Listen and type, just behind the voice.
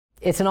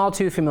It's an all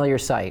too familiar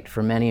sight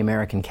for many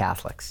American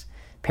Catholics.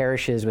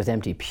 Parishes with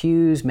empty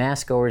pews,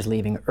 mass-goers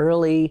leaving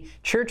early,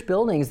 church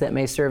buildings that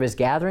may serve as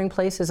gathering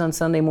places on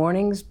Sunday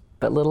mornings,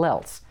 but little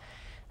else.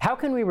 How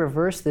can we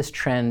reverse this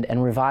trend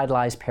and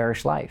revitalize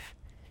parish life?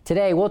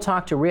 Today, we'll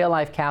talk to Real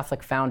Life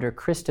Catholic founder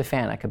Chris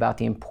Stefanick about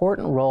the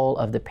important role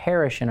of the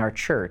parish in our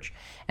church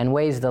and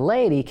ways the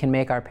laity can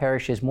make our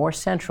parishes more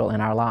central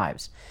in our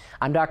lives.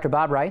 I'm Dr.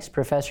 Bob Rice,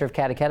 professor of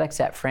catechetics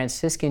at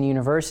Franciscan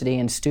University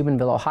in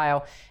Steubenville,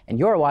 Ohio, and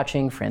you're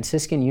watching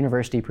Franciscan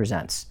University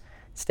Presents.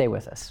 Stay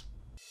with us.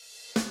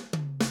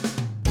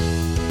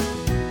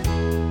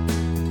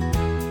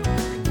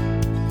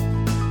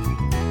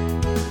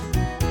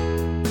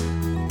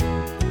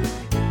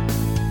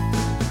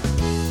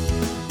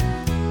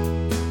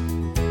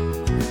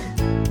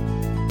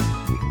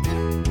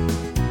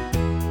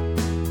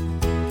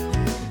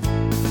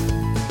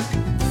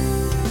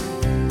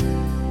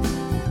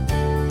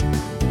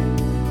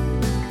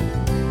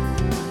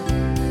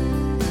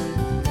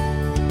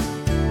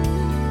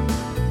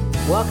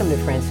 Welcome to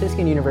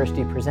Franciscan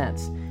University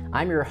Presents.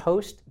 I'm your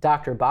host,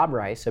 Dr. Bob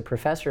Rice, a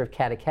professor of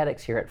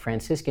catechetics here at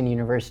Franciscan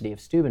University of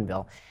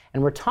Steubenville,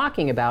 and we're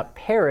talking about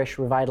parish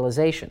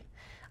revitalization.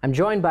 I'm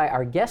joined by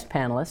our guest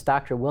panelist,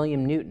 Dr.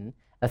 William Newton,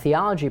 a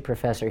theology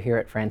professor here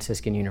at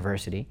Franciscan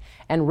University,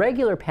 and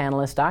regular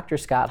panelist, Dr.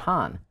 Scott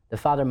Hahn, the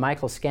Father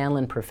Michael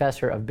Scanlon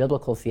Professor of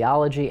Biblical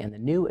Theology and the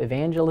New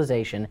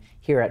Evangelization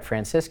here at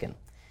Franciscan.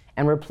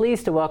 And we're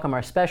pleased to welcome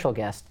our special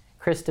guest,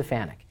 Chris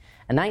Stefanick,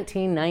 a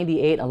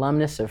 1998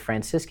 alumnus of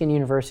Franciscan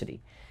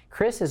University.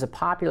 Chris is a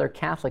popular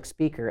Catholic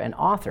speaker and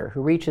author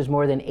who reaches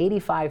more than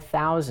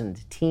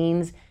 85,000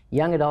 teens,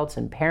 young adults,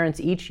 and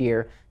parents each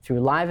year through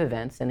live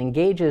events and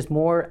engages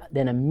more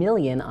than 1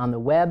 million on the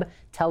web,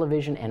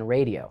 television, and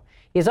radio.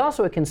 He is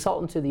also a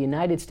consultant to the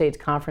United States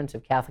Conference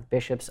of Catholic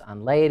Bishops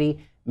on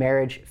Laity,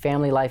 Marriage,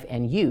 Family Life,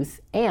 and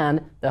Youth,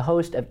 and the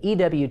host of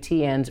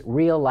EWTN's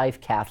Real Life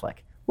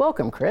Catholic.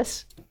 Welcome,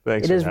 Chris.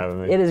 Thanks for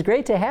having me. It is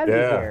great to have you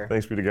here.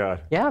 Thanks be to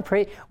God. Yeah,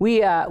 we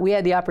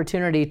had the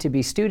opportunity to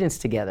be students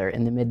together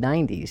in the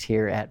mid-90s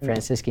here at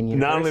Franciscan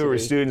University. Not only were we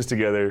students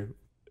together,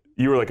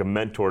 you were like a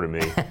mentor to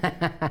me.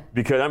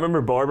 Because I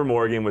remember Barbara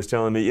Morgan was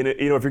telling me, if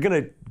you're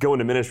going to go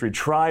into ministry,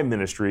 try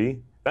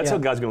ministry. That's how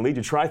God's going to lead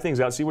you. Try things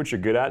out, see what you're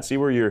good at, see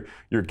where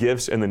your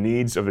gifts and the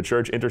needs of the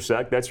church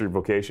intersect. That's your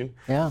vocation.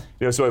 Yeah.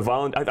 So I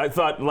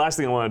thought the last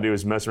thing I want to do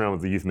is mess around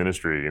with the youth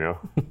ministry,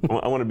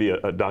 I want to be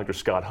a Dr.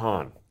 Scott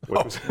Hahn,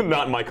 which was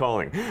not my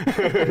calling.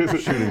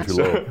 Shooting too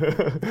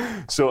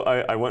low. So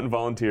I went and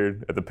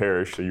volunteered at the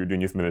parish that you were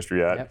doing youth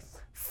ministry at. Yep.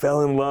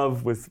 Fell in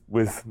love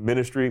with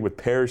ministry, with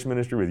parish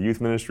ministry, with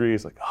youth ministry.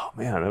 It's like, oh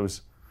man, that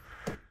was...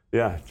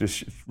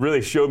 just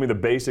really showed me the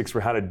basics for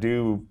how to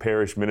do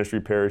parish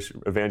ministry, parish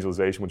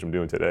evangelization, which I'm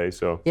doing today.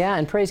 So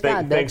and praise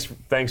God.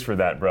 Thanks for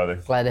that, brother.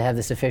 Glad to have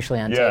this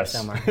officially on tape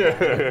somewhere.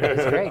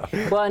 That's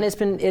great. Well, and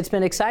it's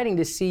been exciting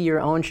to see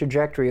your own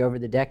trajectory over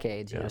the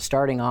decades.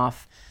 Starting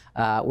off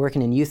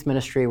working in youth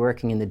ministry,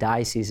 working in the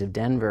Diocese of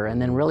Denver,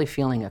 and then really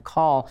feeling a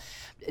call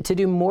to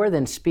do more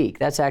than speak.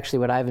 That's actually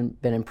what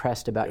I've been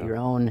impressed about your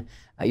own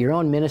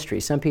ministry.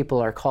 Some people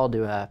are called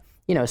to a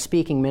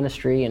speaking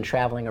ministry and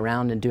traveling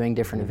around and doing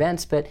different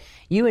events, but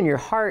you in your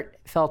heart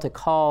felt a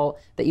call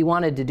that you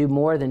wanted to do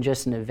more than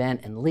just an event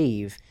and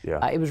leave.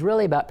 It was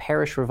really about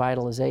parish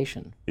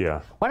revitalization.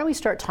 Why don't we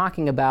start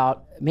talking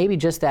about maybe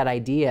just that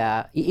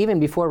idea, even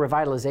before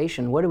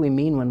revitalization, what do we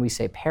mean when we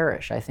say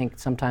parish? I think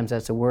sometimes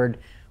that's a word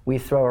we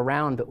throw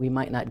around, but we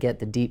might not get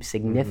the deep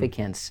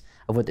significance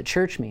of what the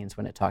church means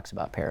when it talks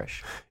about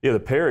parish. The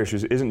parish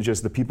isn't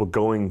just the people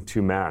going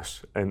to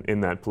Mass and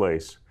in that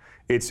place.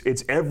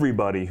 It's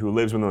everybody who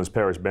lives within those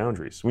parish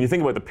boundaries. When you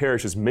think about the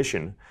parish's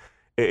mission,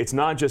 it's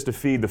not just to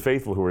feed the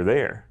faithful who are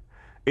there.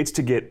 It's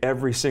to get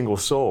every single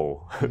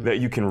soul that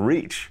you can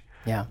reach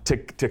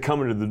to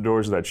come into the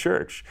doors of that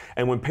church.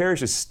 And when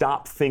parishes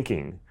stop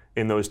thinking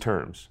in those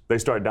terms, they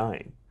start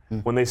dying.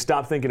 When they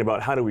stop thinking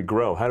about how do we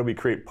grow, how do we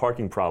create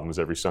parking problems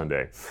every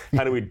Sunday,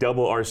 how do we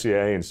double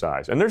RCA in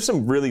size. And there's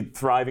some really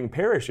thriving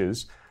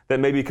parishes that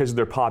maybe because of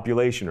their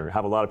population or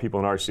have a lot of people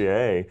in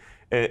RCA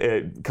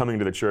coming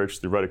to the church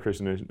through Rite of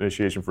Christian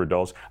Initiation for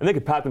Adults, and they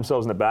could pat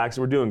themselves in the back,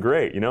 so we're doing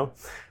great,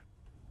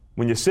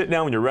 When you sit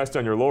down, when you rest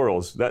on your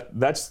laurels,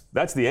 that's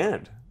the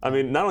end. I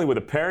mean, not only with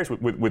the parish,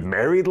 with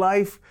married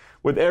life,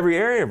 with every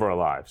area of our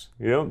lives,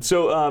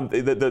 So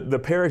the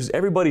parish is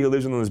everybody who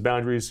lives within those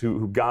boundaries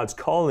who God's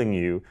calling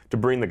you to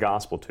bring the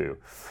gospel to.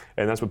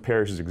 And that's what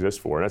parishes exist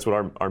for. And that's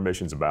what our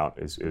mission's about,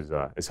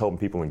 is helping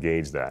people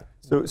engage that.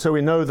 So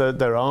we know that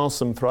there are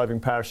some thriving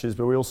parishes,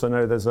 but we also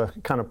know there's a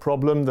kind of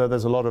problem, that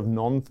there's a lot of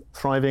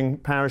non-thriving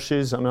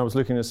parishes. I mean, I was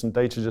looking at some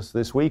data just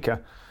this week.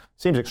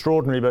 Seems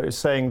extraordinary, but it's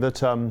saying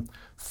that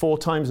 4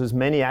 times as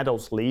many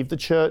adults leave the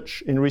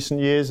church in recent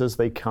years as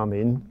they come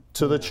in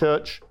to the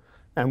church.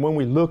 And when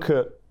we look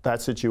at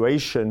that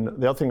situation,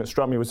 the other thing that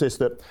struck me was this,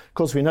 that of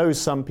course we know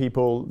some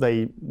people,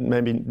 they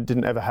maybe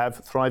didn't ever have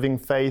thriving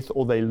faith,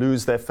 or they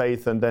lose their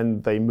faith and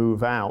then they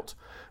move out.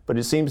 But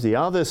it seems the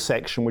other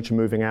section which are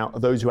moving out are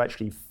those who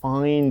actually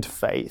find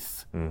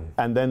faith.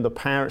 And then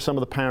some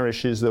of the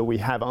parishes that we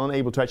have aren't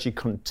able to actually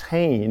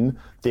contain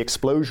the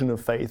explosion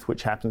of faith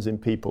which happens in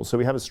people. So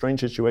we have a strange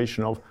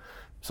situation of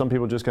some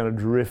people just kind of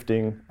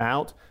drifting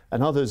out,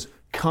 and others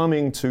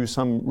coming to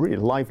some really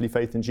lively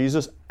faith in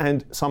Jesus,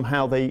 and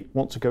somehow they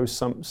want to go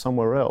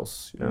somewhere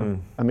else. You know?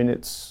 I mean,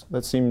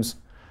 that seems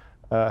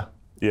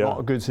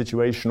not a good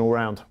situation all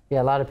around. Yeah,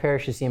 a lot of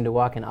parishes seem to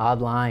walk an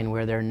odd line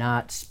where they're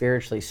not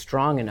spiritually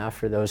strong enough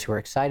for those who are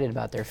excited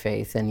about their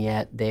faith, and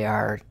yet they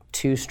are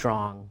too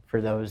strong for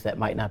those that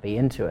might not be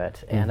into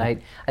it. And I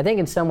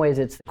think in some ways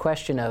it's the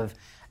question of,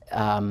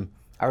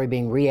 are we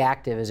being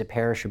reactive as a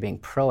parish or being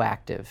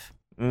proactive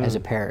as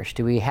a parish?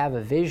 Do we have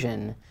a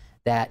vision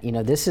that, you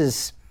know, this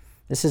is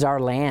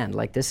our land,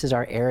 like this is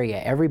our area.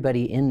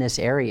 Everybody in this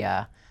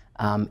area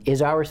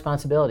is our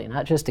responsibility,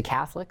 not just the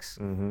Catholics,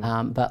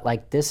 but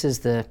like this is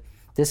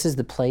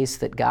the place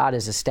that God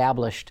has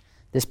established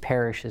this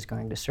parish is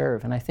going to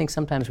serve. And I think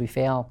sometimes we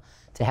fail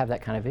to have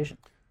that kind of vision.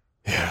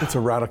 Yeah. It's a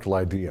radical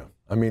idea.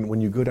 I mean,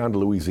 when you go down to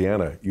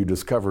Louisiana, you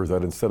discover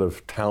that instead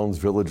of towns,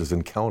 villages,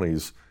 and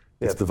counties,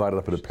 it's divided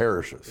up into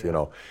parishes. You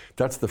know,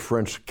 that's the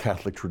French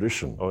Catholic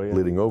tradition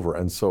leading over,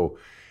 and so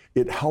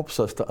it helps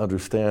us to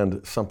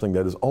understand something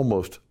that is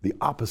almost the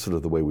opposite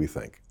of the way we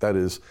think. That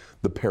is,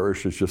 the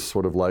parish is just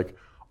sort of like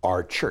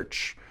our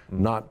church,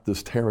 not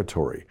this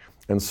territory.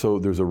 And so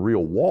there's a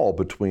real wall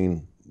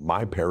between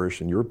my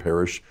parish and your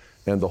parish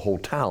and the whole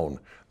town.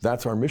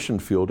 That's our mission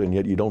field, and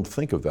yet you don't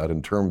think of that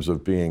in terms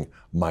of being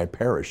my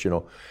parish. You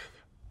know,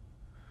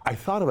 I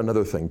thought of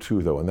another thing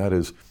too, though, and that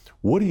is,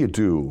 what do you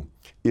do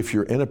if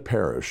you're in a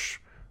parish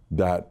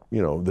that,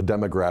 you know, the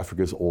demographic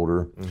is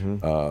older,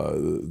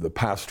 the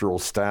pastoral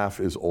staff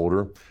is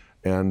older,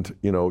 and,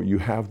 you know, you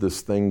have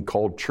this thing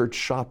called church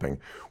shopping,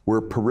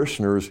 where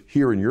parishioners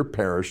here in your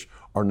parish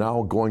are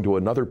now going to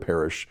another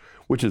parish,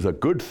 which is a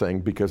good thing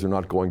because they're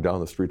not going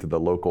down the street to the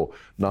local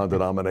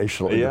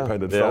non-denominational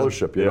independent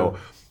fellowship, you know.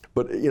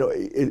 But, you know,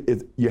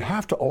 you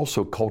have to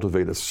also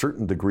cultivate a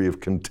certain degree of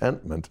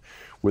contentment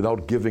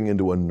without giving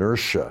into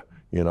inertia,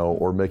 you know,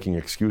 or making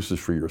excuses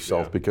for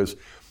yourself, because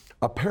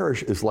a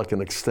parish is like an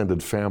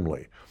extended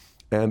family,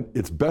 and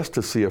it's best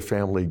to see a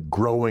family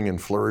growing and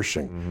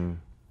flourishing.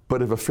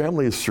 But if a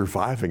family is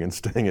surviving and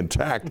staying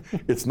intact,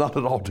 it's not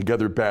an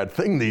altogether bad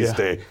thing these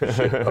days. You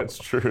know? That's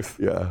truth.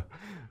 Yeah.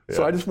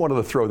 So I just wanted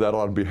to throw that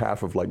on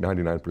behalf of like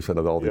 99%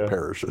 of all the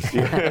parishes.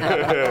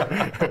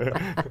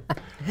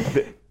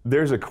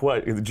 There's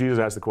Jesus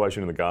asked the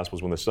question in the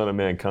Gospels, when the Son of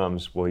Man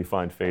comes, will he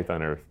find faith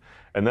on earth?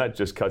 And that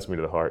just cuts me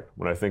to the heart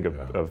when I think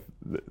of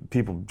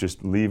people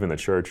just leaving the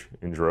church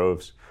in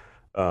droves.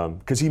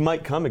 Because he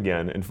might come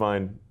again and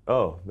find,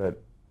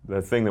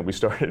 that thing that we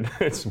started,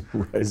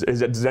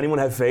 does anyone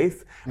have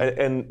faith?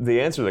 And the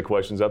answer to the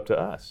question is up to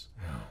us.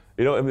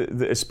 You know,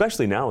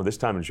 especially now at this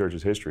time in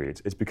church's history,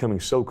 it's becoming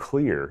so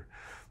clear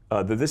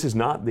that this is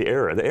not the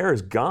era. The era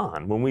is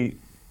gone.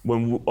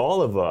 When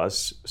all of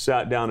us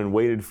sat down and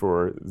waited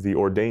for the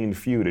ordained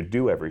few to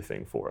do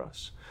everything for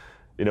us.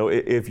 You know,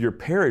 if your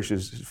parish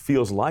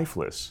feels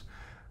lifeless,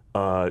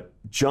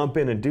 jump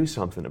in and do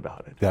something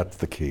about it. That's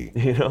the key.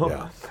 You know?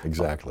 Yeah,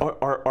 exactly.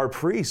 Our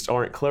priests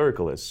aren't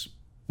clericalists.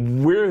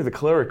 We're the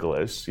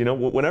clericalists. You know,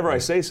 whenever I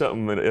say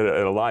something at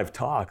a live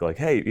talk, like,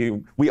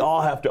 hey, we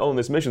all have to own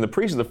this mission, the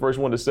priest is the first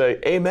one to say,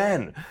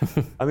 amen.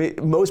 I mean,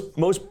 most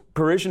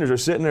parishioners are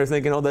sitting there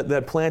thinking,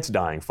 that plant's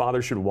dying.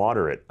 Father should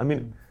water it. I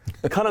mean,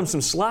 cut them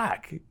some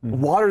slack.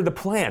 Water the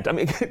plant. I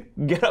mean,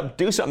 get up,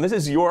 do something. This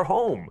is your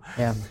home.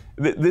 Yeah.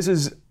 This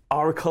is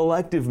our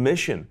collective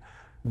mission.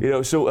 You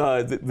know,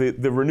 so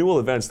the renewal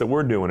events that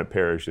we're doing at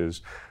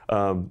parishes,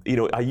 you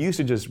know, I used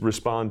to just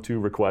respond to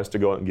requests to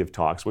go out and give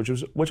talks, which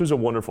was a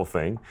wonderful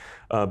thing.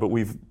 But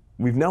we've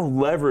now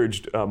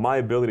leveraged my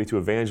ability to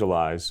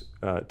evangelize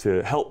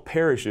to help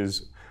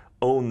parishes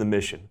own the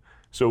mission.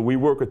 So we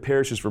work with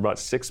parishes for about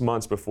 6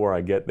 months before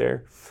I get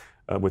there,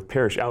 with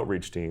parish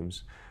outreach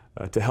teams,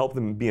 to help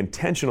them be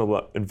intentional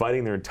about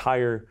inviting their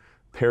entire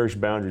parish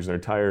boundaries, their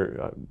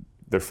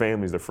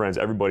families, their friends,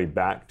 everybody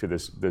back to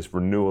this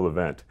renewal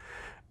event.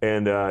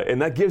 And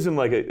that gives them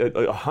like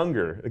a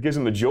hunger. It gives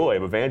them the joy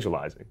of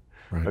evangelizing,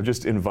 of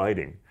just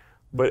inviting.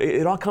 But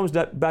it all comes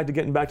back to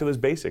getting back to those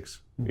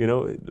basics. You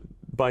know,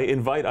 by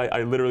invite,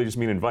 I literally just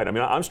mean invite. I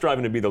mean, I'm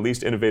striving to be the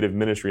least innovative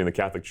ministry in the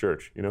Catholic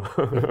Church. You know,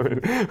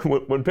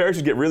 when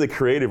parishes get really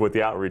creative with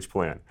the outreach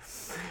plan,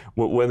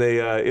 when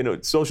they, you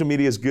know, social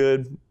media is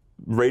good,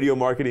 radio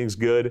marketing is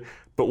good,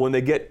 but when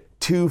they get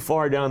too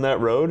far down that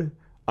road,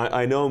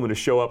 I know I'm going to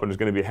show up and there's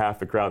going to be half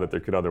the crowd that there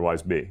could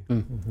otherwise be.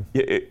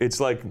 It's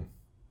like.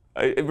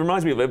 It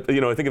reminds me of,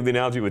 you know, I think of the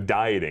analogy with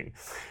dieting.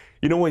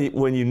 You know,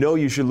 when you know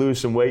you should lose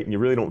some weight and you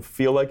really don't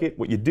feel like it,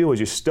 what you do is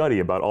you study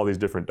about all these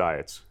different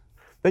diets.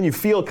 Then you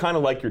feel kind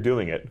of like you're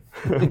doing it.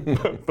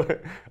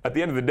 But at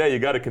the end of the day, you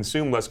got to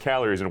consume less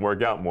calories and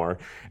work out more.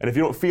 And if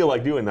you don't feel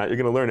like doing that, you're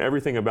going to learn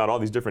everything about all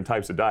these different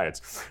types of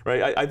diets,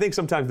 right? I think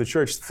sometimes the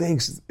church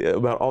thinks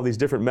about all these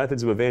different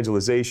methods of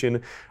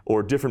evangelization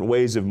or different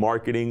ways of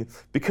marketing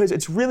because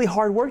it's really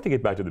hard work to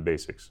get back to the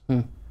basics.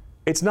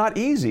 it's not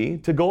easy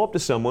to go up to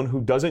someone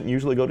who doesn't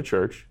usually go to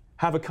church,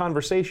 have a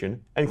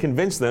conversation, and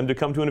convince them to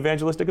come to an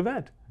evangelistic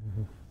event.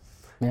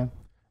 Mm-hmm. Yeah.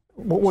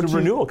 So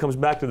renewal comes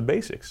back to the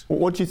basics.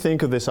 What do you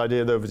think of this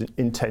idea of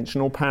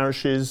intentional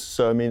parishes?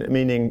 So,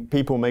 meaning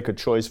people make a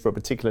choice for a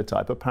particular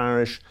type of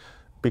parish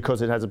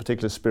because it has a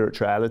particular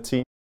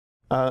spirituality.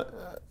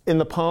 In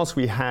the past,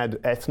 we had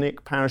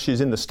ethnic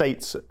parishes, in the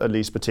States at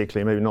least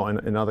particularly, maybe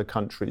not in other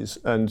countries.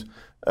 And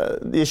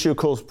the issue, of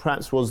course,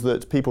 perhaps was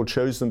that people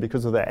chose them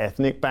because of their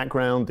ethnic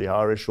background, the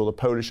Irish or the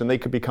Polish, and they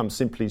could become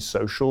simply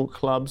social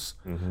clubs.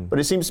 Mm-hmm. But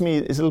it seems to me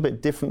it's a little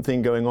bit different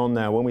thing going on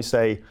now when we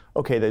say,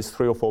 okay, there's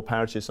 3 or 4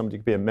 parishes somebody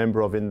could be a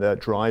member of in their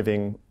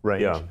driving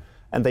range,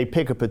 and they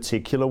pick a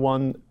particular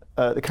one.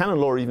 The canon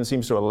law even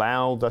seems to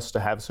allow us to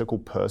have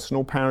so-called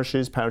personal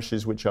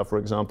parishes which are, for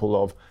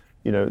example, of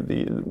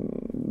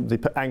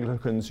the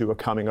Anglicans who are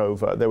coming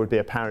over. There would be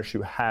a parish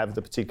who have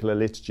the particular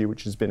liturgy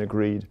which has been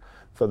agreed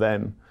for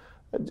them.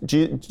 Do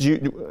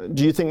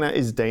you think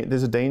that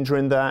there's a danger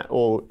in that,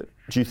 or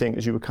do you think,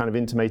 as you were kind of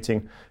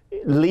intimating,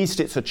 at least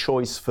it's a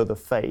choice for the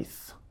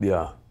faith?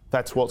 Yeah.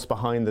 That's what's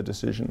behind the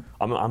decision.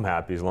 I'm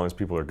happy as long as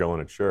people are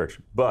going to church.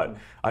 But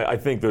I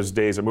think those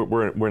days,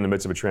 we're in the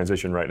midst of a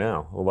transition right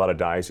now. A lot of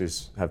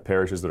dioceses have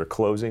parishes that are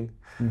closing.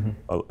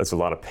 Mm-hmm. It's a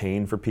lot of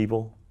pain for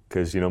people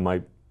because,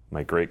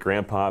 my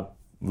great-grandpa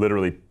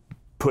literally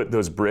put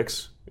those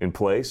bricks in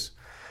place.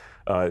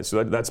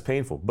 So that's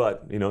painful.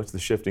 But, it's the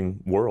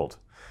shifting world.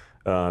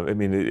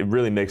 It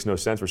really makes no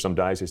sense for some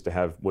dioceses to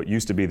have what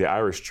used to be the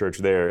Irish church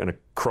there and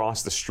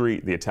across the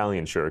street, the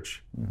Italian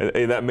church. Mm-hmm.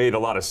 And that made a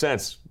lot of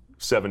sense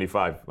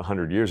 75,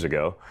 100 years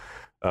ago.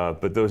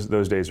 But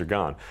those days are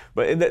gone.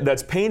 But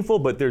that's painful,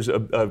 but there's a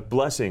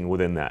blessing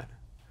within that.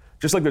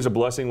 Just like there's a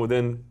blessing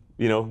within,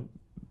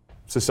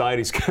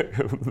 society's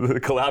the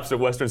collapse of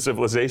Western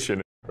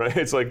civilization. Right?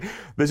 It's like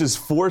this is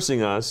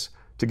forcing us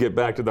to get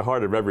back to the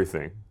heart of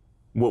everything.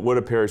 What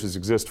do parishes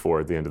exist for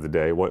at the end of the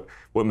day? What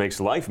makes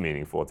life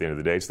meaningful at the end of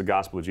the day? It's the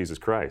gospel of Jesus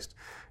Christ.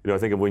 I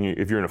think of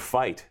if you're in a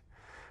fight,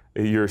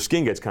 your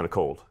skin gets kind of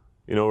cold.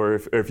 Or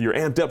if you're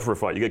amped up for a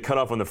fight, you get cut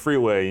off on the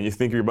freeway and you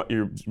think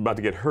you're about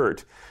to get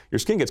hurt, your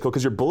skin gets cold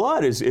because your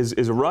blood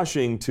is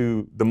rushing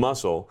to the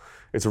muscle.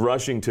 It's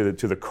rushing to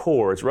the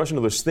core. It's rushing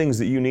to those things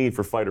that you need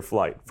for fight or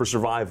flight, for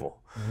survival.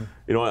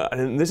 Mm-hmm.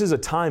 And this is a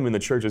time in the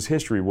church's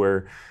history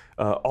where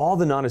all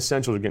the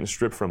non-essentials are getting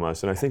stripped from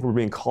us, and I think we're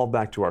being called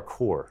back to our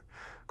core,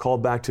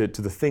 called back to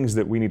the things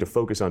that we need to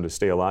focus on to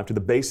stay alive, to the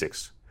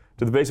basics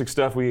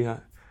stuff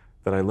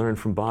that I learned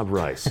from Bob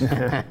Rice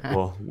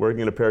while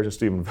working in a parish in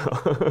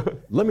Steubenville.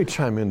 Let me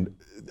chime in.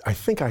 I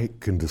think I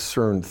can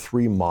discern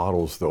 3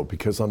 models, though,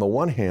 because on the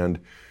one hand,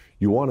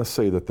 you want to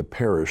say that the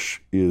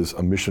parish is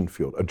a mission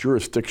field, a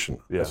jurisdiction,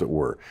 as it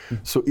were.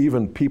 So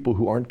even people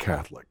who aren't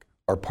Catholic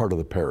are part of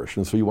the parish,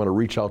 and so you want to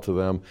reach out to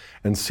them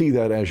and see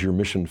that as your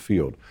mission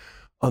field.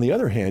 On the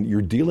other hand,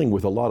 you're dealing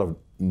with a lot of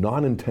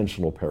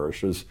non-intentional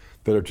parishes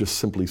that are just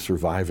simply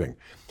surviving.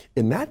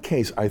 In that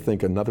case, I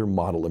think another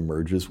model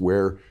emerges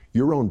where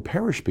your own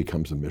parish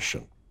becomes a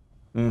mission,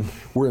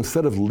 where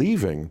instead of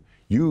leaving,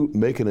 you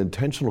make an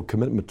intentional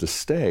commitment to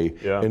stay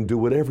and do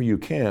whatever you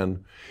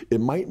can.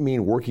 It might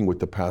mean working with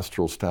the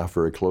pastoral staff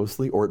very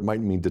closely, or it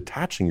might mean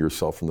detaching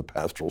yourself from the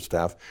pastoral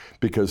staff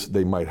because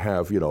they might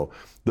have,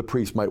 the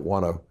priest might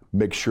want to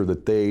make sure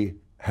that they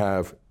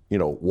have,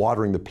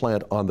 watering the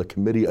plant on the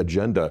committee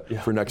agenda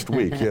for next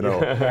week,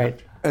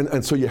 Right.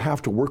 And so you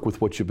have to work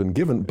with what you've been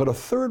given. But a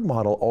third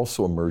model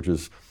also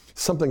emerges,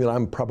 something that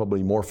I'm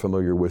probably more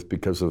familiar with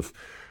because of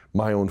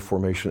my own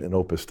formation in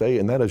Opus Dei,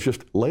 and that is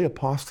just lay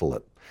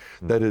apostolate.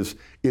 Mm-hmm. That is,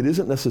 it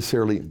isn't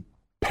necessarily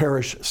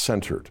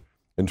parish-centered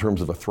in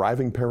terms of a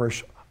thriving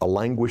parish, a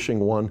languishing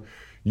one.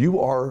 You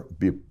are,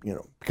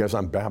 because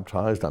I'm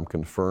baptized, I'm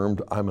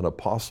confirmed, I'm an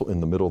apostle in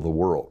the middle of the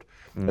world.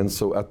 Mm-hmm. And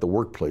so at the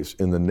workplace,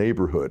 in the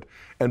neighborhood,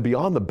 and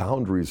beyond the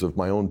boundaries of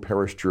my own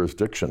parish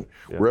jurisdiction,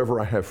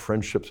 wherever I have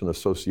friendships and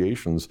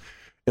associations,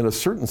 in a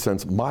certain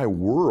sense, my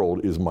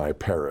world is my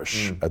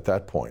parish at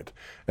that point,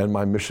 and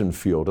my mission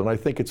field. And I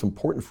think it's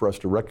important for us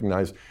to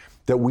recognize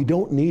that we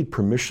don't need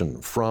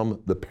permission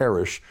from the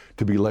parish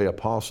to be lay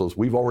apostles.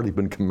 We've already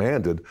been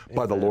commanded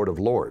by the Lord of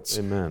Lords.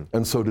 Amen.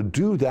 And so to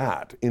do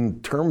that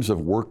in terms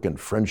of work and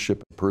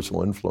friendship and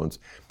personal influence,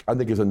 I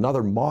think is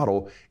another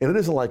model. And it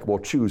isn't like, well,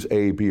 choose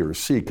A, B, or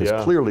C,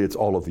 because clearly it's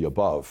all of the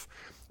above.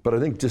 But I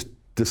think just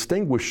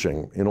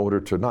distinguishing in order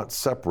to not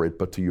separate,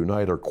 but to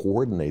unite or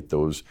coordinate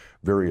those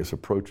various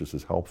approaches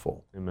is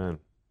helpful. Amen.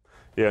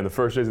 Yeah, in the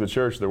first days of the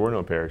church, there were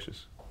no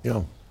parishes.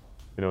 Yeah.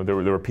 There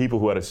were people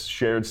who had a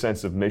shared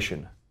sense of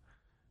mission,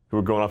 who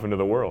were going off into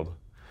the world.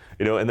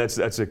 And that's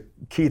a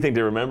key thing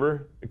to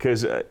remember,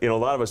 because a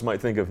lot of us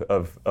might think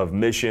of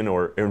mission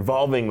or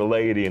involving the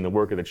laity in the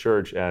work of the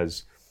church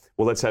as,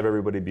 well, let's have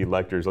everybody be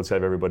lectors, let's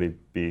have everybody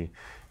be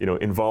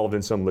involved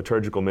in some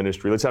liturgical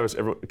ministry, let's have us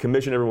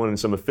commission everyone in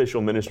some official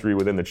ministry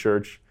within the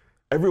church.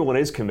 Everyone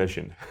is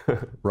commissioned.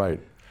 Right.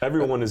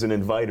 Everyone is an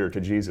inviter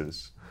to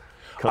Jesus.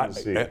 Come and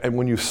see. And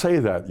when you say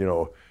that,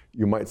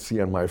 you might see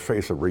on my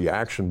face a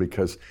reaction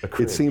because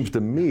it seems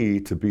to me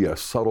to be a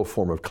subtle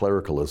form of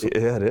clericalism.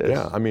 Yeah, it is.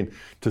 Yeah, I mean,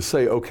 to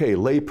say, okay,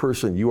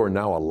 layperson, you are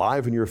now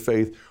alive in your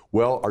faith.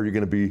 Well, are you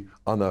going to be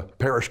on the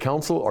parish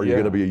council? Are you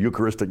going to be a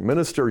Eucharistic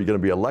minister? Are you going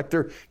to be a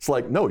lector? It's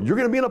like, no, you're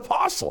going to be an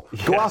apostle.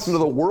 Yes. Go out into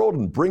the world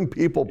and bring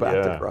people back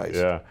to Christ.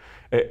 Yeah.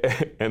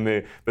 And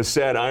the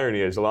sad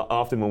irony is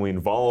often when we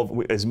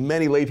involve as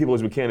many lay people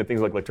as we can in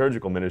things like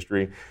liturgical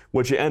ministry,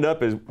 what you end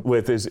up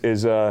with is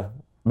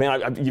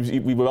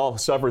we've all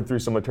suffered through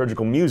some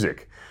liturgical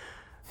music.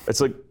 It's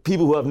like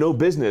people who have no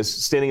business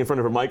standing in front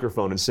of a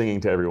microphone and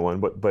singing to everyone,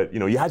 but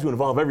you have to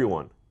involve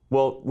everyone.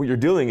 Well, what you're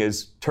doing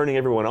is turning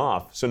everyone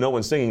off so no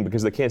one's singing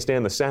because they can't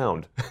stand the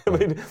sound. I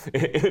mean,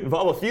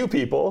 involve a few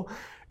people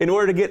in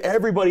order to get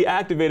everybody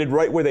activated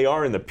right where they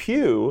are in the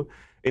pew,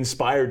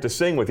 inspired to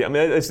sing with you. I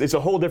mean, it's a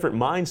whole different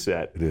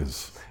mindset. It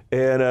is.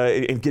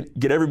 And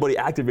get everybody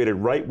activated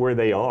right where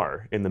they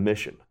are in the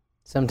mission.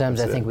 Sometimes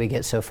I think we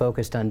get so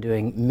focused on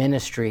doing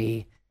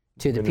ministry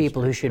to the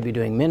people who should be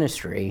doing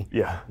ministry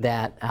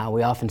that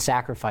we often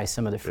sacrifice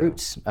some of the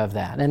fruits of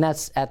that. And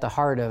that's at the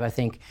heart of, I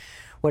think,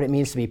 what it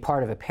means to be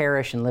part of a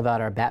parish and live out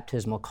our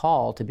baptismal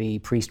call to be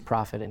priest,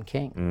 prophet, and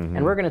king. Mm-hmm.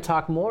 And we're going to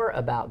talk more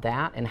about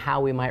that and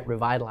how we might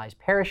revitalize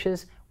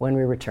parishes when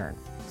we return.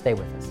 Stay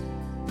with us.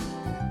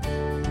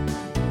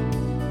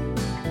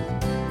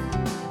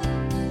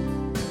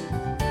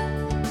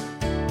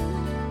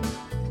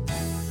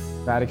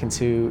 Vatican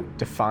II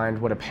defined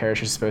what a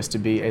parish is supposed to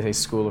be as a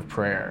school of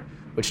prayer,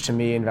 which to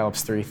me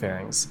envelops three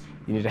things.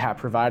 You need to have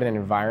provided an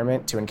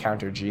environment to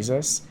encounter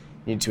Jesus.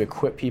 You need to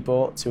equip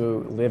people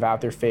to live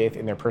out their faith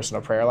in their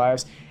personal prayer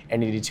lives,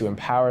 and you need to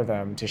empower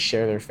them to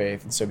share their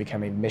faith and so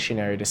become a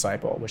missionary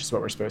disciple, which is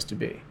what we're supposed to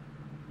be.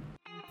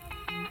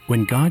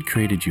 When God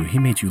created you, He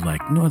made you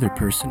like no other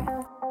person.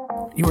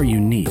 You are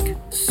unique,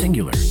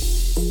 singular,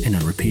 and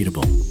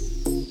unrepeatable.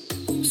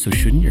 So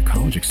shouldn't your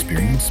college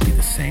experience be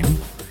the same?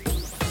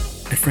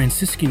 At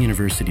Franciscan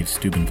University of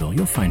Steubenville,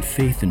 you'll find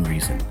faith and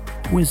reason,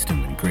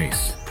 wisdom and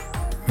grace,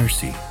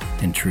 mercy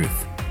and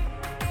truth.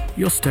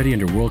 You'll study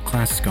under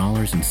world-class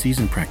scholars and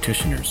seasoned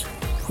practitioners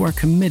who are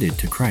committed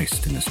to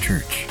Christ in this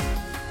church.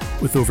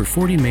 With over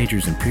 40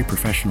 majors and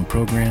pre-professional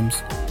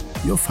programs,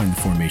 you'll find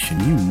the formation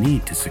you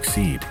need to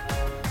succeed.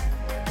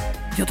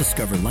 You'll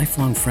discover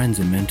lifelong friends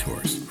and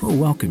mentors who will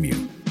welcome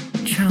you,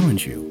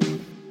 challenge you,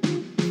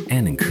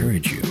 and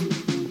encourage you.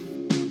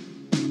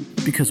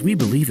 Because we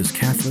believe as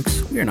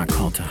Catholics, we are not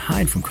called to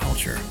hide from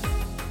culture,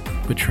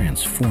 but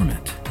transform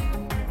it.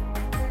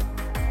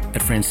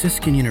 At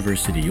Franciscan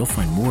University, you'll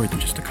find more than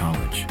just a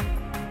college.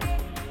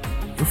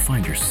 You'll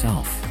find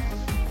yourself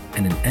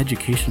and an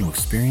educational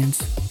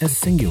experience as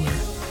singular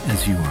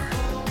as you are.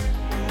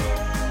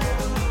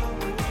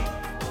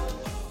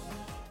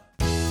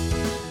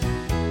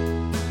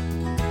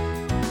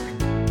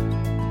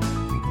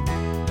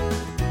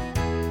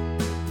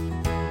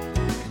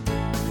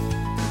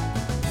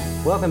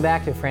 Welcome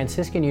back to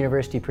Franciscan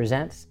University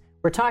Presents.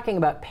 We're talking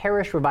about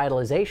parish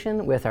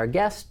revitalization with our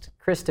guest,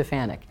 Chris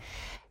Stefanick.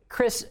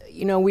 Chris,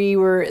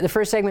 the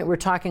first segment, we're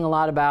talking a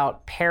lot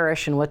about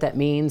parish and what that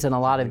means and a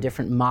lot of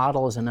different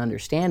models and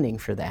understanding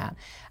for that.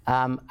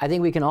 I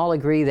think we can all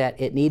agree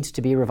that it needs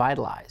to be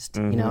revitalized.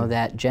 Mm-hmm.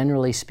 That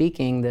generally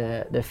speaking,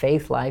 the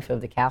faith life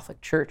of the Catholic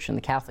Church and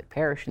the Catholic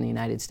parish in the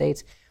United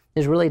States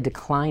is really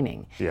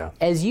declining. Yeah.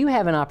 As you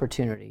have an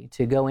opportunity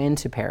to go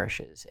into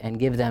parishes and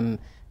give them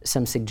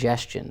some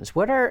suggestions,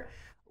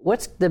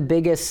 what's the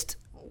biggest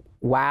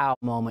wow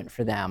moment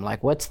for them?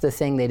 Like, what's the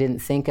thing they didn't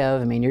think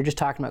of? I mean, you're just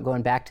talking about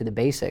going back to the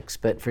basics,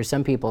 but for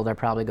some people, they're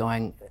probably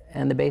going,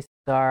 and the basics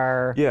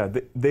are... Yeah,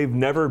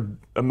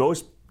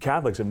 most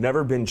Catholics have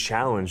never been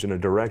challenged in a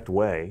direct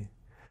way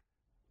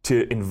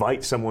to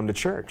invite someone to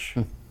church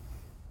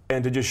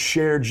and to just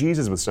share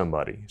Jesus with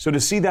somebody. So to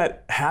see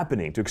that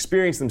happening, to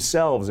experience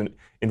themselves and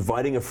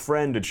inviting a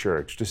friend to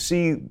church, to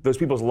see those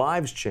people's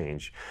lives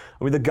change.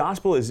 I mean, the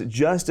gospel is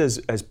just as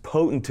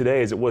potent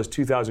today as it was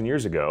 2,000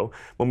 years ago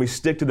when we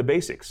stick to the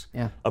basics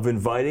of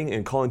inviting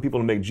and calling people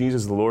to make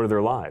Jesus the Lord of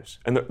their lives.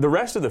 And the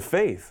rest of the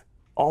faith,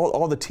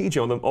 all the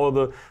teaching, all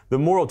the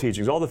moral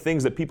teachings, all the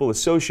things that people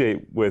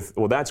associate with,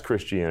 well, that's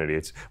Christianity,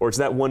 it's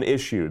that one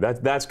issue,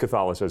 that's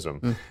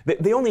Catholicism.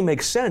 They only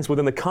make sense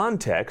within the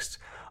context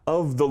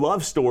of the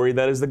love story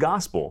that is the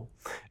gospel.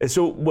 And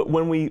so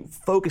when we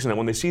focus on it,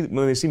 when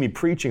they see me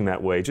preaching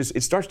that way,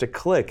 it starts to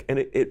click, and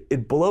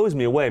it blows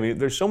me away. I mean,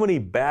 there's so many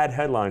bad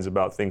headlines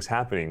about things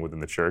happening within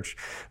the church.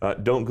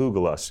 Don't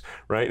Google us,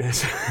 right?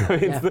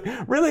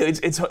 Really,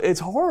 it's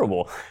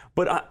horrible.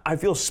 But I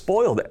feel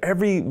spoiled.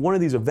 Every one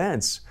of these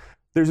events,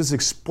 there's this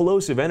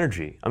explosive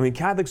energy. I mean,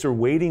 Catholics are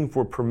waiting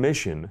for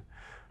permission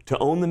to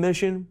own the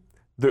mission.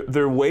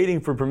 They're waiting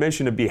for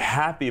permission to be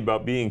happy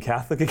about being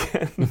Catholic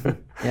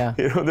again. Yeah.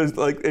 There's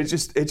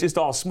it's just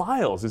all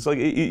smiles. It's like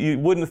you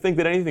wouldn't think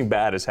that anything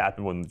bad has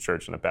happened within the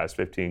church in the past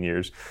 15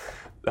 years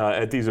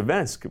at these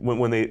events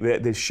when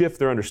they shift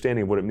their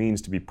understanding of what it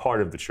means to be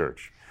part of the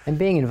church. And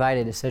being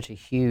invited is such a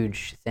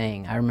huge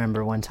thing. I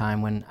remember one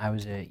time when I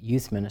was a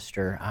youth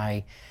minister,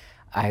 I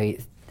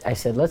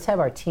said, let's have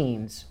our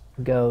teens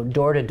go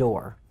door to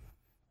door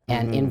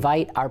and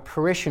invite our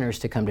parishioners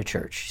to come to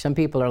church. Some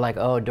people are like,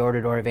 oh,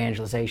 door-to-door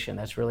evangelization,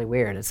 that's really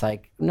weird. It's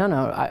like, no,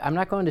 I'm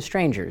not going to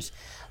strangers.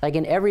 Like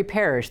in every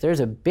parish,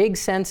 there's a big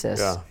census,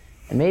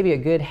 and maybe a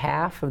good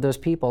half of those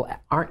people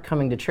aren't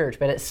coming to church,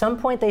 but at some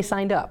point they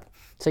signed up.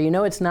 So you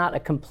know it's not a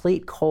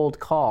complete cold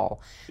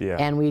call. Yeah.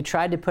 And we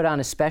tried to put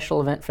on a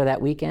special event for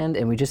that weekend,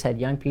 and we just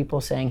had young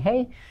people saying,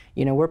 hey,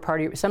 you know, we're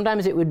part of your...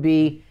 Sometimes it would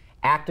be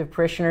active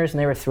parishioners, and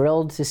they were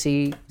thrilled to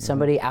see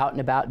somebody out and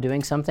about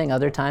doing something.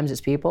 Other times it's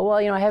people, well,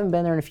 you know, I haven't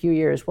been there in a few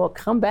years. Well,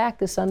 come back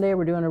this Sunday.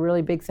 We're doing a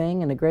really big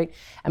thing and a great...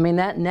 I mean,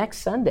 that next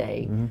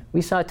Sunday,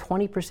 we saw a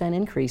 20%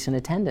 increase in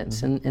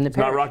attendance in the parish. It's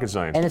not rocket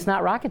science. And it's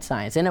not rocket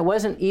science. And it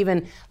wasn't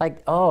even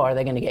like, oh, are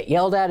they going to get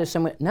yelled at? If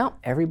someone... No,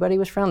 everybody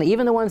was friendly.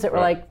 Even the ones that were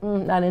like,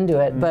 not into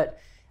it. But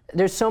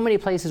there's so many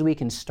places we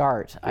can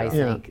start, I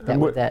think, that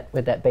with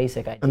that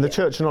basic idea. And the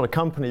church are not a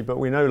company, but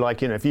we know,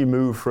 like, you know, if you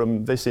move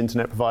from this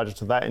internet provider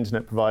to that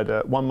internet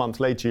provider, 1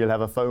 month later you'll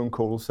have a phone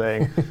call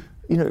saying,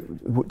 you know,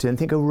 did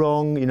anything go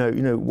wrong? You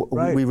know,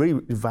 we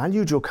really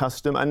valued your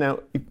custom, and now,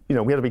 you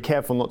know, we have to be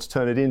careful not to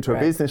turn it into a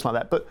business like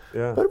that. But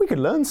we could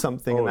learn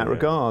something in that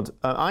regard.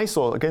 I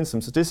saw, again,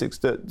 some statistics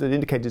that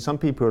indicated some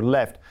people had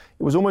left.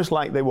 It was almost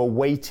like they were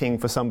waiting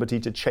for somebody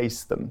to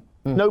chase them.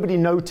 Nobody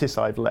noticed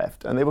I've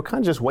left, and they were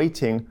kind of just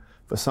waiting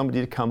for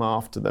somebody to come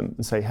after them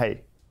and say,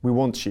 hey, we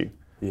want you,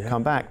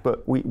 come back.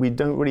 But we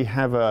don't really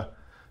have a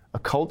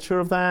culture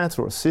of that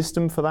or a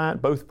system for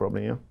that, both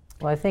probably,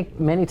 Well, I think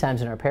many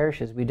times in our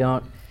parishes we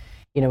don't,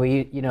 you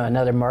know,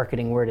 another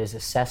marketing word is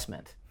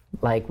assessment.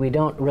 Like, we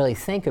don't really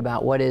think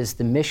about what is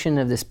the mission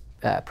of this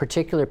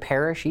particular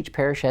parish. Each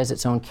parish has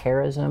its own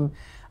charism.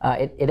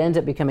 It ends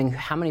up becoming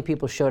how many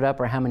people showed up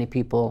or how many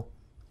people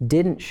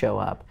didn't show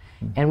up.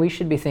 And we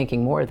should be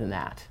thinking more than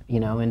that, you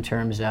know, in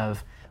terms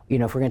of, you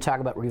know, if we're going to talk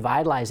about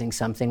revitalizing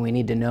something, we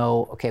need to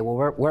know, okay,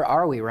 well, where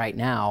are we right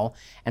now,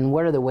 and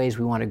what are the ways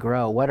we want to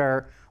grow? What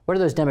are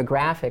those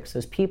demographics,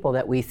 those people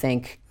that we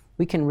think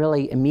we can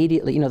really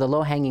immediately, you know, the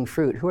low-hanging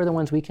fruit, who are the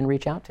ones we can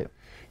reach out to?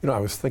 You know, I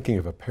was thinking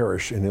of a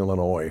parish in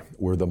Illinois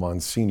where the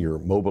Monsignor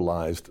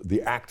mobilized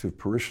the active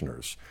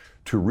parishioners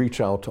to reach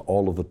out to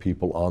all of the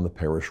people on the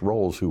parish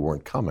rolls who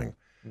weren't coming.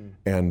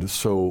 And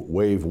so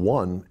wave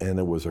 1, and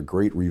it was a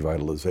great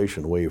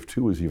revitalization. Wave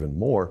 2 is even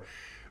more.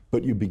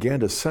 But you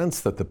began to sense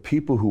that the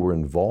people who were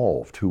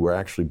involved, who were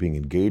actually being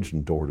engaged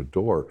in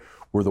door-to-door,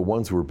 were the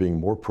ones who were being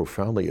more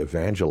profoundly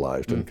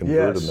evangelized and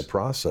converted in the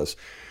process.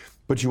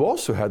 But you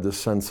also had this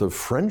sense of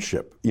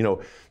friendship. You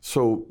know,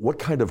 so what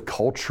kind of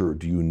culture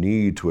do you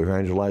need to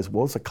evangelize?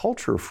 Well, it's a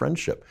culture of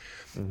friendship.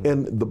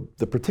 And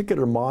the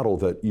particular model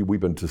that we've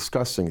been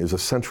discussing is a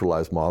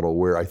centralized model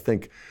where I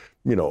think,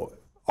 you know,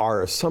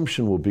 our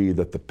assumption will be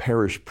that the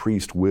parish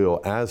priest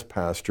will, as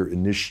pastor,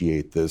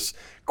 initiate this,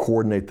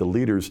 coordinate the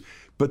leaders.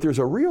 But there's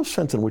a real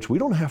sense in which we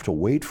don't have to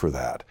wait for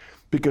that.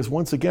 Because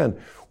once again,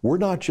 we're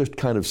not just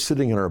kind of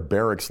sitting in our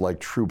barracks like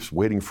troops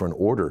waiting for an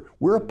order.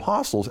 We're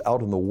apostles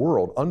out in the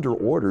world under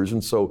orders.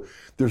 And so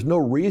there's no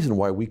reason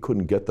why we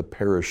couldn't get the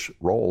parish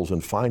rolls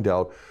and find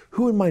out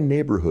who in my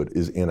neighborhood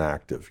is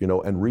inactive, you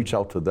know, and reach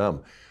out to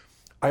them.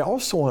 I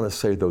also want to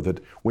say, though,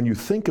 that when you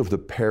think of the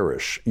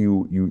parish,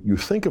 you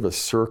think of a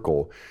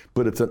circle,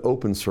 but it's an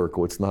open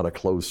circle, it's not a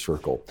closed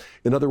circle.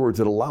 In other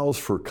words, it allows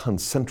for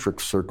concentric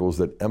circles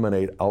that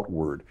emanate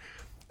outward.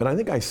 And I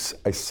think I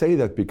say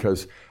that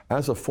because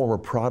as a former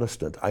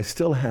Protestant, I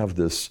still have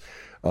this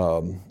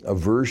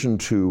aversion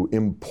to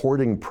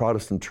importing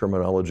Protestant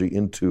terminology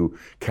into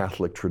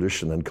Catholic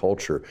tradition and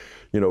culture.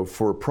 You know,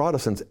 for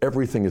Protestants,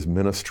 everything is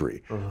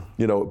ministry.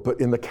 You know, but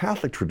in the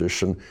Catholic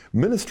tradition,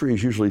 ministry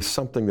is usually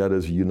something that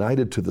is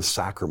united to the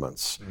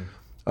sacraments.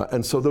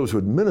 And so those who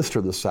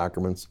administer the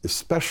sacraments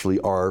especially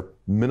are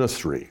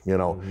ministry, you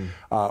know.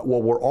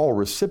 Well, we're all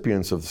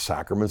recipients of the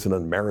sacraments, and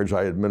in marriage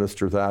I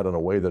administer that in a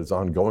way that is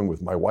ongoing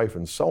with my wife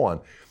and so on.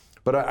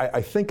 But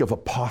I think of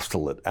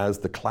apostolate as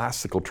the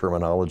classical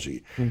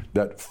terminology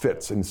that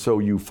fits. And so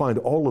you find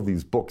all of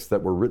these books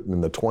that were written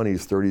in the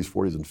 20s, 30s,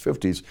 40s, and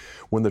 50s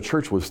when the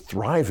church was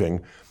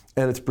thriving,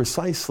 and it's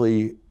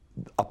precisely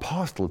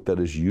apostolate that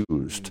is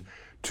used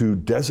to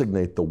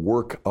designate the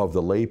work of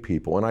the lay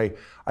people. And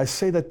I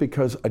say that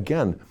because,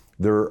 again,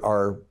 there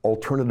are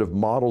alternative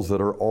models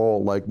that are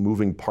all like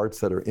moving parts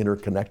that are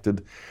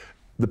interconnected.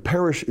 The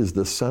parish is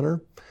the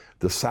center.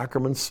 The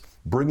sacraments,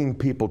 bringing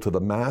people to the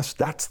Mass,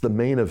 that's the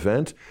main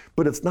event,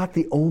 but it's not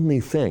the only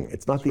thing.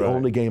 It's not the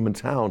only game in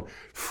town.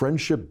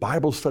 Friendship,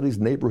 Bible studies,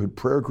 neighborhood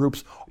prayer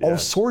groups, all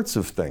sorts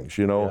of things,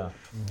 you know.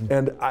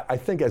 And I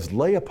think as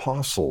lay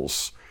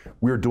apostles,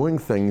 we're doing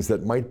things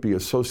that might be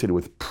associated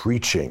with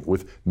preaching,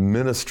 with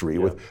ministry,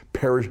 with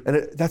parish,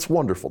 and that's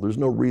wonderful. There's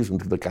no reason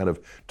to kind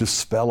of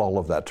dispel all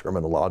of that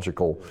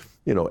terminological,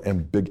 you know,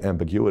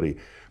 ambiguity.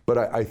 But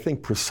I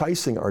think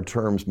precising our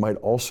terms might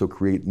also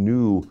create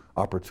new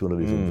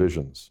opportunities and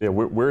visions. Yeah,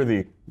 we're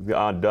the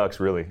odd ducks,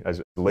 really,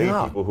 as lay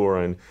people who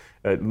are in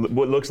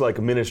what looks like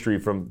a ministry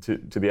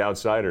to the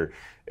outsider.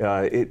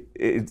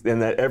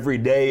 And that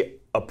everyday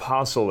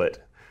apostolate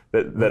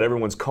that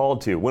everyone's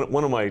called to.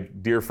 One of my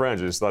dear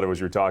friends, I just thought it was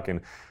you were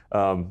talking,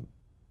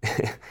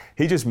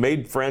 he just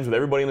made friends with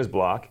everybody in his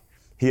block.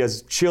 He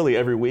has chili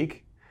every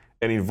week,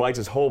 and he invites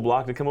his whole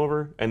block to come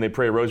over, and they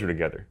pray a rosary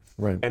together.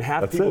 Right. And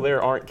half the people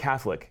there aren't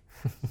Catholic,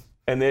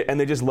 and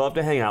they just love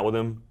to hang out with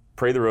him,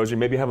 pray the rosary.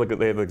 Maybe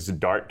they have a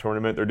dart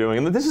tournament they're doing,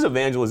 and this is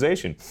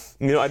evangelization.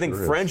 I think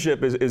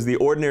friendship is the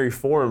ordinary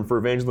forum for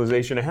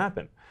evangelization to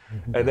happen,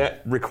 and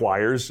that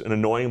requires an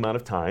annoying amount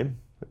of time.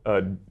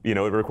 It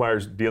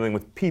requires dealing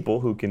with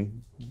people who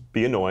can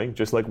be annoying,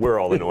 just like we're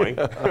all annoying.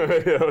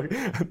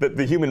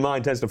 The human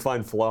mind tends to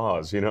find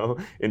flaws,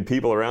 in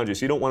people around you.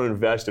 So you don't want to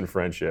invest in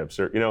friendships,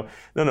 or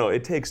no.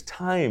 It takes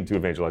time to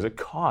evangelize. It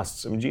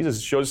costs. I mean,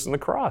 Jesus shows us on the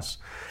cross.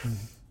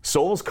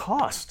 Souls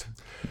cost.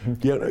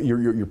 Yeah,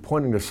 you're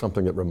pointing to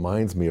something that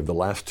reminds me of the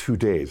last 2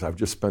 days. I've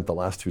just spent the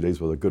last 2 days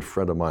with a good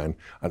friend of mine,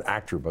 an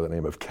actor by the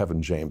name of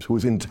Kevin James, who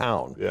was in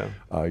town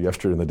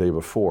yesterday and the day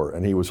before,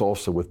 and he was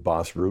also with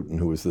Bas Rutten,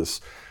 who is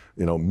this,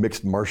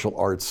 mixed martial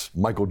arts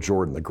Michael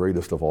Jordan, the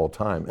greatest of all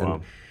time. Wow.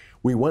 And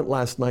we went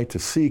last night to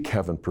see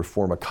Kevin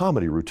perform a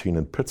comedy routine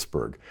in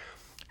Pittsburgh.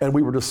 And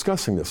we were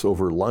discussing this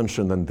over lunch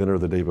and then dinner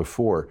the day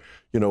before.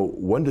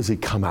 When does he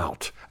come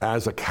out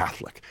as a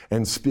Catholic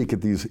and speak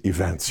at these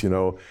events,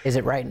 Is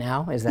it right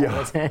now? Is that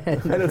what's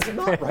And it's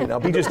not right now.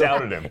 He just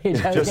outed him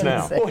just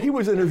now. Well, he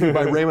was interviewed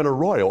by Raymond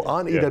Arroyo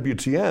on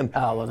EWTN,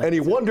 and he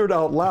wondered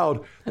out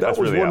loud, that was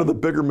really one of the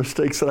bigger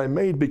mistakes that I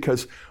made,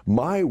 because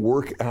my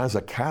work as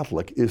a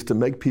Catholic is to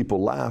make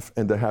people laugh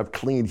and to have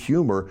clean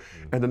humor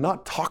and to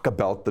not talk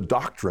about the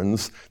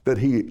doctrines that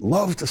he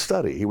loves to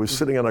study. He was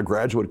sitting on a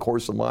graduate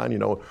course of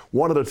mine,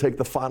 wanted to take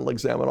the final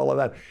exam and all of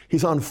that.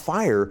 He's on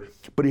fire,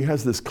 but he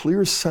has this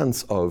clear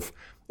sense of,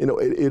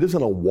 it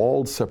isn't a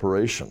walled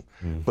separation,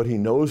 but he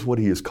knows what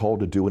he is called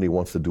to do, and he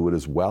wants to do it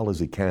as well as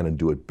he can and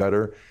do it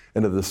better.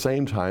 And at the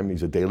same time,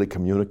 he's a daily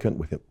communicant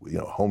with,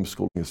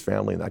 homeschooling his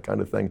family and that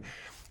kind of thing.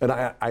 And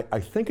I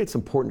think it's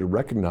important to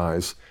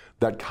recognize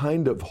that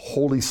kind of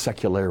holy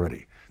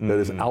secularity that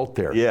is out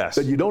there. Yes.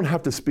 That you don't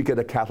have to speak at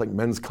a Catholic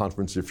men's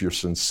conference if you're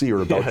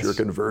sincere about your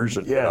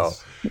conversion.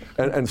 Yes.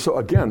 And so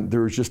again,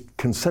 there's just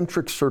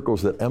concentric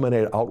circles that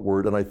emanate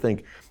outward, and I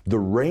think the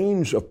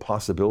range of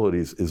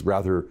possibilities is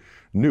rather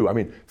new. I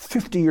mean,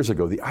 50 years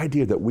ago, the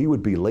idea that we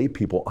would be lay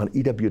people on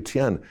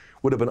EWTN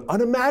would have been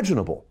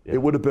unimaginable. Yeah.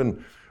 It would have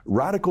been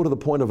radical to the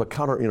point of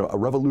a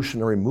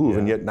revolutionary move,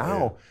 and yet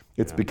now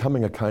it's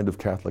becoming a kind of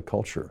Catholic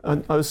culture.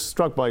 And I was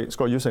struck by,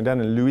 Scott, you were saying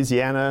down in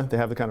Louisiana, they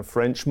have the kind of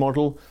French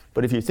model,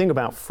 but if you think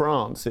about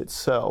France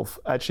itself,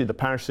 actually the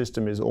parish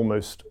system is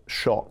almost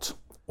shot.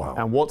 Wow.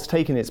 And what's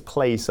taken its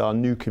place are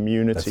new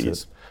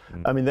communities.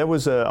 I mean, there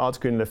was an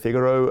article in Le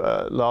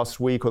Figaro last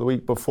week or the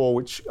week before,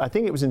 which I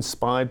think it was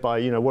inspired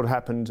by, what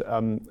happened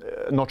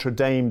Notre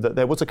Dame, that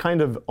there was a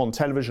kind of, on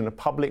television, a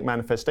public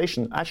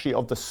manifestation actually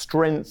of the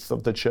strength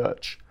of the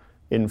church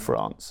in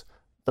France.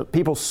 That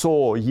people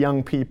saw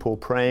young people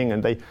praying,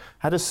 and they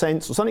had a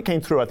sense, or something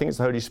came through, I think it's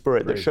the Holy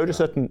Spirit, that showed a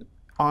certain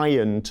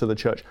iron to the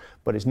church,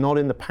 but it's not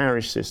in the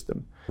parish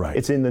system. Right.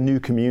 It's in the new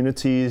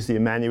communities, the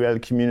Emmanuel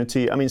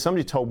community. I mean,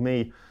 somebody told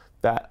me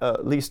that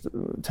at least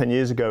 10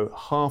 years ago,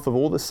 half of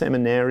all the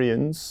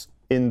seminarians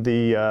in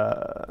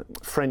the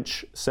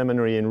French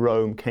seminary in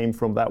Rome came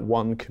from that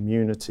one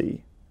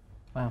community.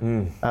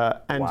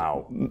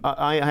 Wow.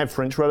 I have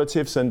French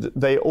relatives, and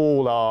they're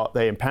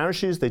in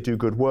parishes, they do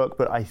good work,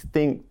 but I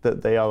think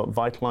that they are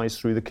vitalized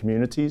through the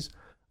communities.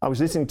 I was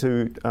listening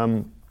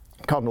to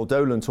Cardinal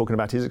Dolan talking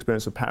about his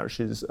experience of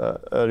parishes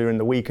earlier in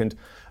the week, and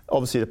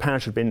obviously the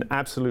parish had been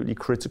absolutely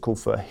critical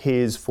for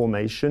his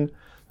formation.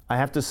 I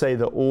have to say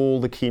that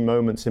all the key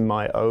moments in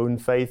my own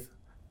faith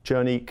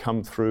journey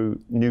come through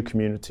new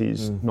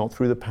communities, not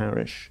through the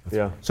parish.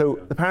 Yeah. So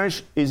the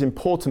parish is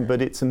important,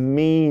 but it's a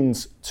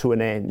means to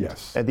an end.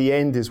 Yes. At the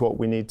end is what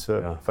we need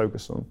to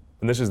focus on.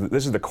 And this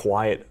is the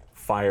quiet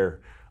fire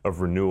of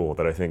renewal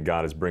that I think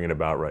God is bringing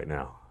about right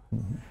now.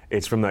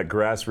 It's from that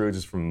grassroots,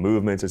 it's from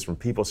movements, it's from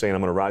people saying,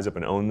 I'm going to rise up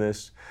and own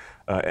this.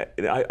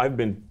 I've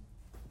been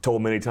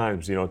told many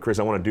times, Chris,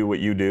 I want to do what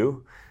you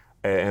do.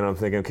 And I'm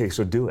thinking, okay,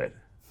 so do it.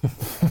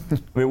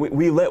 I mean,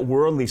 we let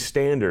worldly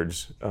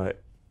standards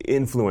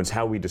influence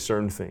how we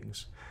discern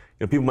things.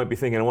 People might be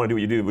thinking, I want to do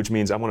what you do, which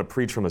means I want to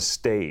preach from a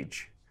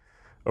stage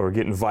or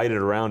get invited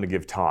around to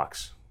give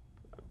talks.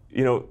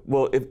 No.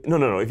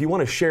 If you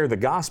want to share the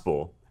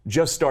gospel,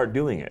 just start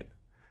doing it.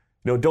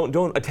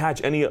 Don't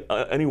attach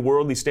any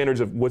worldly standards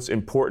of what's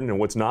important and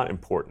what's not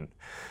important.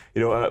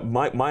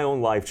 My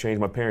own life changed.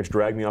 My parents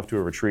dragged me off to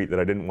a retreat that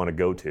I didn't want to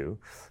go to.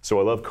 So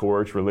I love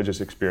coerced religious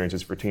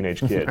experiences for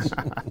teenage kids.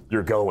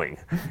 You're going.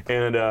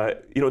 And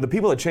the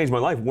people that changed my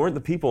life weren't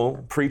the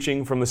people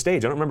preaching from the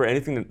stage. I don't remember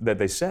anything that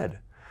they said.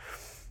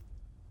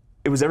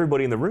 It was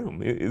everybody in the room.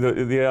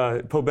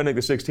 The Pope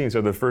Benedict XVI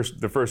said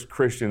the first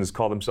Christians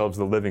call themselves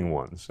the living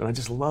ones. And I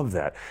just love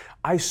that.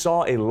 I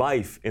saw a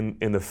life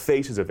in the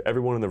faces of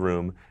everyone in the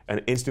room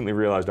and instantly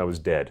realized I was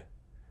dead.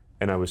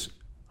 And I was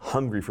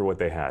hungry for what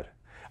they had.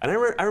 And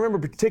I remember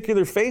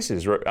particular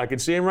faces. I could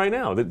see them right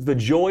now. The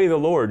joy of the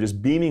Lord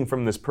just beaming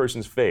from this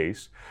person's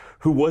face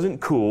who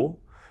wasn't cool.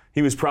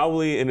 He was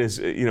probably in his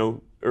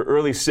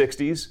early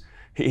 60s.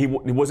 He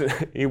wasn't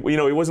he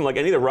wasn't like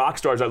any of the rock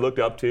stars I looked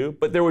up to,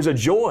 but there was a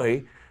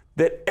joy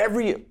that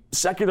every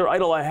secular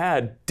idol I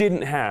had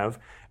didn't have,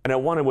 and I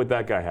wanted what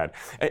that guy had.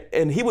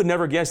 And he would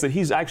never guess that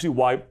he's actually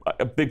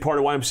a big part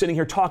of why I'm sitting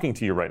here talking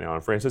to you right now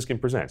on Franciscan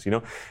Presents.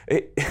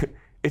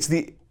 It's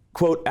the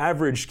quote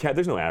average Catholic.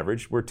 There's no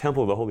average. We're a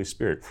temple of the Holy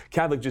Spirit.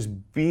 Catholic just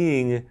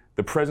being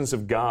the presence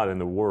of God in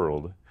the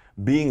world,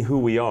 being who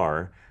we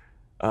are.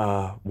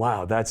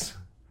 Wow, that's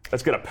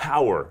got a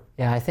power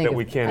that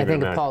we can't even imagine. I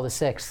think of Paul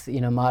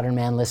VI, modern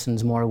man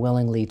listens more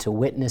willingly to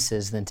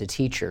witnesses than to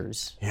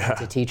teachers. Yeah.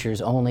 To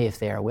teachers only if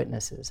they are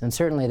witnesses. And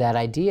certainly that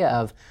idea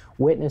of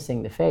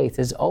witnessing the faith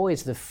is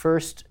always the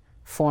first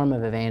form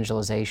of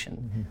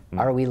evangelization. Mm-hmm.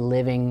 Are we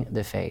living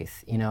the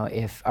faith?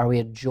 Are we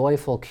a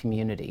joyful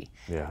community?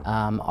 Yeah.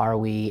 Are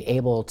we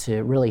able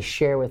to really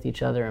share with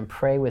each other and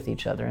pray with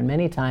each other? And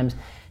many times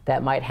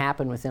that might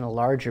happen within a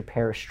larger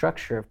parish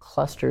structure of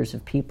clusters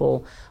of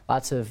people,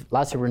 lots of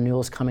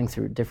renewals coming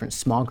through different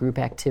small group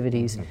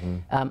activities.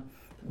 Mm-hmm.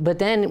 But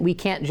then we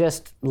can't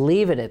just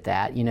leave it at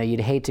that. You'd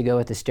hate to go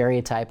with the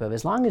stereotype of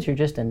as long as you're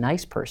just a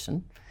nice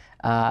person,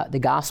 the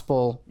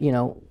gospel,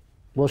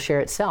 will share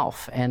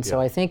itself. And so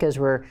I think as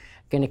we're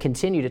going to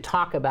continue to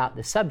talk about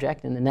the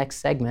subject in the next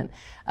segment,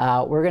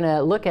 we're going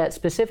to look at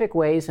specific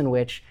ways in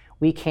which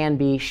we can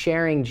be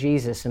sharing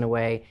Jesus in a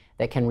way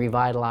that can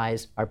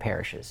revitalize our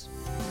parishes.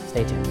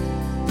 Stay tuned.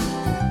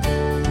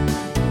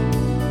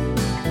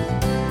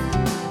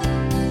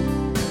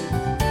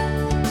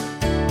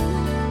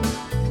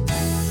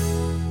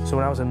 So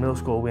when I was in middle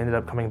school, we ended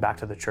up coming back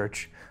to the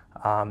church.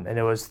 And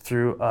it was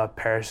through a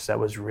parish that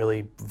was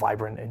really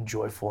vibrant and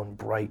joyful and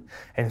bright.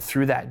 And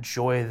through that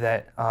joy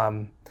that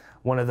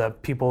one of the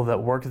people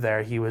that worked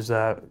there, he was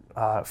a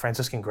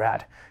Franciscan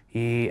grad.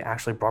 He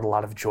actually brought a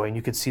lot of joy, and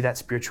you could see that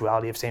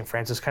spirituality of St.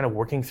 Francis kind of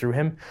working through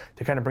him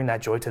to kind of bring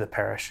that joy to the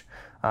parish.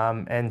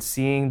 And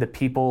seeing the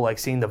people,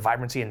 seeing the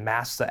vibrancy in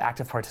Mass, the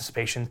active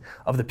participation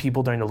of the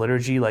people during the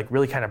liturgy,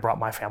 really kind of brought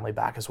my family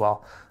back as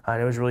well.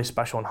 And it was really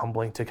special and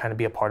humbling to kind of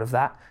be a part of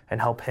that and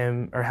have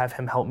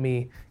him help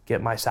me get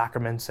my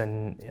sacraments,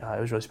 and it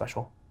was really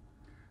special.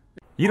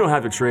 You don't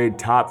have to trade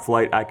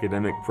top-flight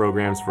academic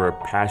programs for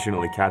a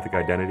passionately Catholic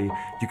identity.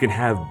 You can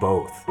have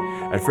both.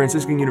 At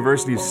Franciscan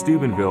University of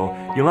Steubenville,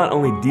 you'll not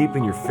only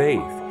deepen your faith,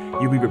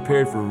 you'll be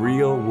prepared for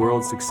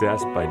real-world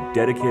success by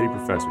dedicated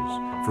professors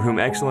for whom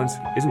excellence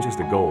isn't just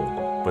a goal,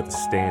 but the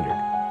standard.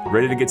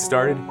 Ready to get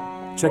started?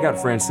 Check out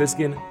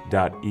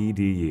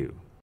franciscan.edu.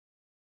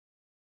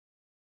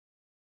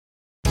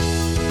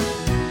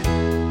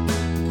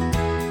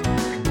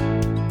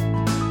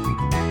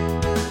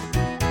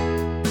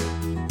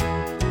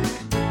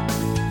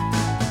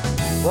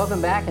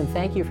 Welcome back, and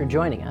thank you for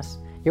joining us.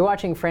 You're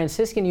watching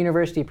Franciscan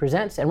University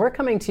Presents, and we're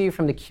coming to you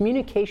from the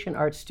Communication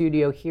Arts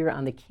Studio here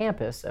on the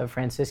campus of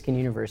Franciscan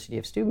University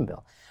of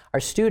Steubenville. Our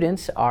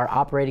students are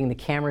operating the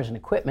cameras and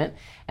equipment,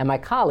 and my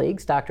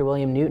colleagues, Dr.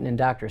 William Newton and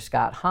Dr.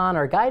 Scott Hahn,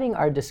 are guiding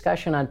our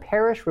discussion on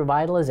parish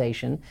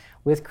revitalization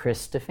with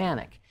Chris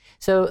Stefanick.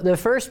 So the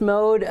first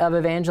mode of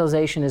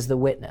evangelization is the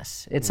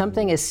witness. It's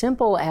something as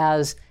simple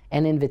as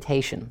an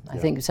invitation. I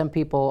think some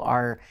people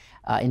are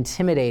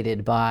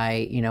intimidated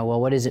by,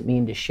 what does it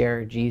mean to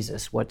share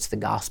Jesus? What's the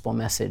gospel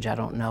message? I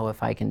don't know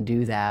if I can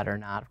do that or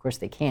not. Of course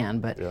they can,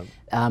 but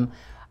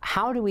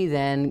how do we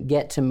then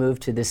get to move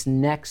to this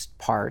next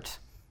part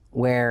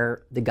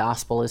where the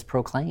gospel is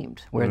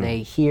proclaimed, where they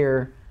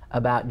hear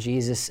about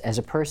Jesus as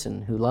a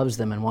person who loves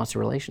them and wants a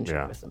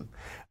relationship with them?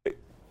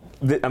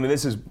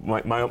 This is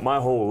my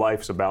whole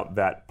life's about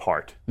that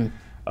part.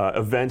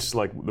 Events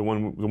like the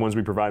ones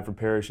we provide for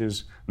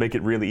parishes make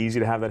it really easy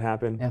to have that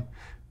happen. Yeah.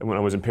 And when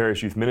I was in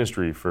parish youth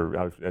ministry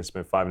I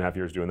spent 5.5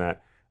 years doing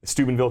that.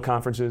 Steubenville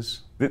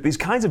conferences, these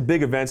kinds of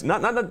big events,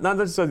 not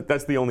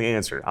that's the only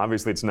answer.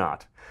 Obviously it's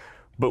not.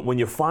 But when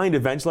you find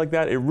events like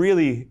that,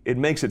 it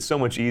makes it so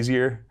much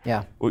easier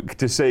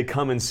to say,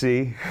 come and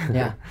see,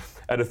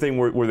 at a thing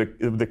where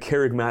the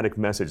charismatic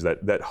message,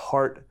 that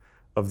heart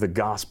of the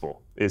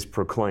gospel is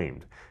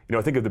proclaimed.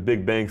 I think of the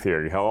Big Bang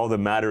Theory, how all the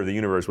matter of the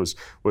universe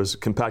was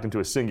compacted into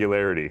a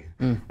singularity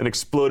and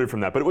exploded from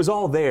that. But it was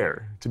all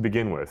there to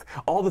begin with.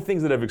 All the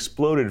things that have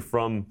exploded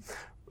from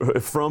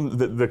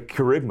the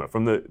kerygma,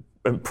 from the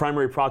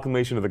primary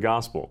proclamation of the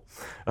gospel,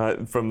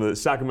 from the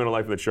sacramental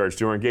life of the church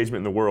to our engagement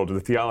in the world, to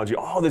the theology,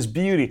 all this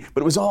beauty,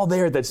 but it was all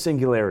there at that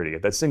singularity,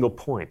 at that single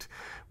point,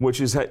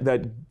 which is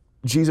that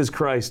Jesus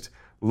Christ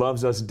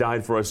loves us,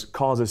 died for us,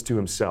 calls us to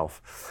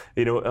himself.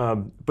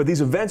 But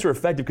these events are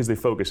effective because they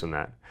focus on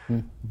that.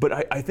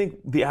 But I think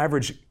the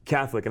average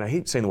Catholic, and I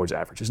hate saying the words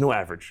average, there's no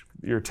average.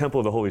 You're a temple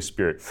of the Holy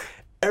Spirit.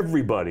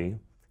 Everybody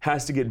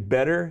has to get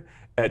better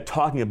at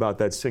talking about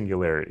that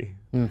singularity.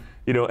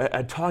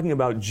 At talking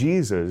about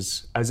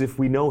Jesus as if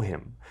we know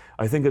him.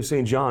 I think of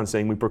St. John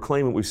saying, we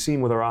proclaim what we've seen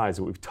with our eyes,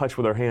 what we've touched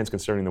with our hands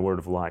concerning the word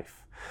of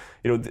life.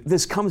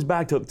 This comes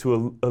back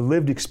to a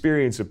lived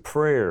experience of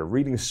prayer,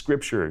 reading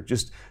scripture,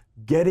 just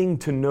getting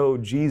to know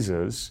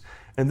Jesus.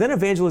 And then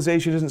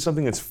evangelization isn't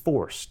something that's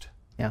forced.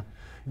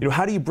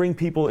 How do you bring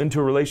people into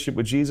a relationship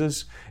with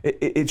Jesus?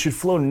 It should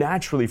flow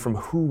naturally from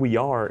who we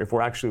are if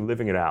we're actually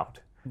living it out.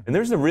 And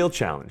there's the real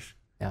challenge.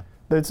 Yeah.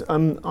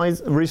 I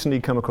recently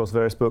come across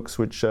various books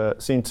which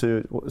seem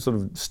to sort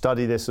of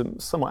study this at a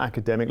somewhat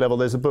academic level.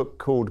 There's a book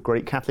called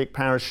Great Catholic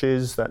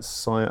Parishes,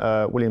 that's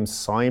William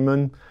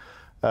Simon.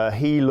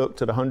 He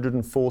looked at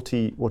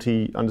 140 what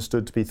he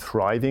understood to be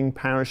thriving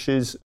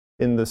parishes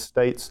in the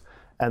States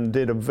and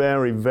did a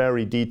very,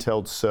 very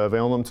detailed survey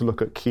on them to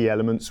look at key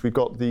elements. We've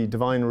got the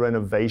Divine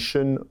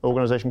Renovation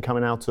organization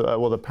coming out,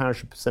 the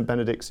Parish of St.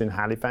 Benedict's in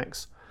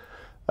Halifax,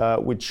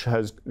 which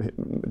has,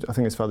 I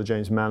think it's Father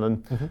James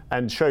Mallon,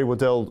 and Sherry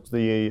Waddell,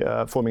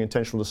 the Forming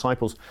Intentional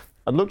Disciples.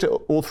 I looked at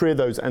all three of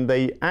those, and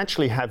they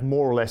actually have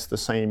more or less the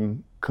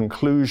same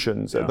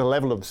conclusions at the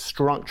level of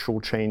structural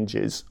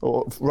changes,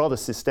 or rather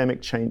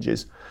systemic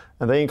changes.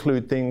 And they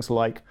include things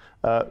like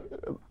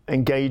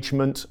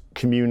engagement,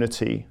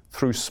 community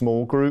through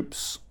small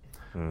groups,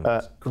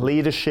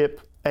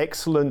 leadership,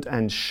 excellent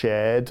and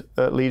shared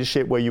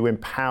leadership, where you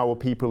empower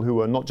people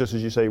who are not just,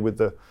 as you say, with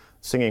the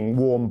singing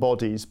warm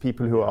bodies,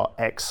 people who are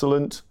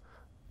excellent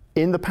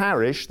in the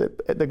parish, they're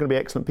going to be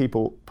excellent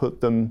people,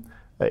 put them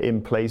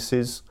in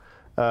places.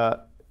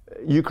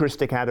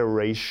 Eucharistic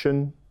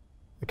adoration,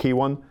 a key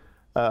one,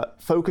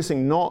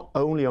 focusing not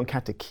only on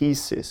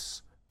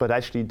catechesis, but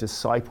actually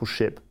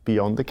discipleship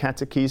beyond the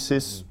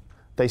catechesis.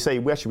 They say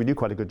we do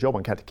quite a good job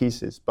on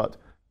catechesis, but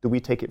do we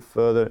take it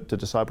further to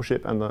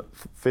discipleship? And the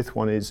fifth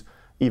one is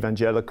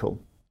evangelical.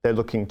 They're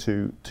looking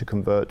to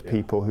convert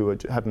people who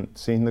haven't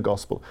seen the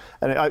gospel.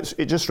 And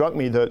it just struck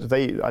me that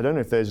I don't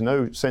know if there's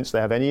no sense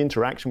they have any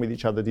interaction with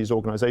each other, these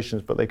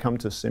organizations, but they come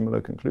to similar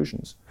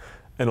conclusions.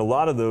 And a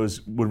lot of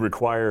those would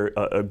require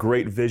a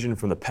great vision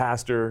from the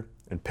pastor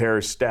and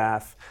parish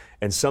staff.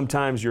 And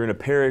sometimes you're in a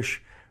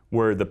parish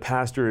where the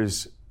pastor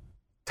is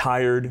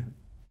tired,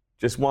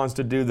 just wants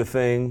to do the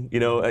thing,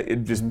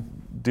 just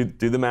do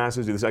the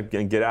masses, do this,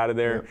 and get out of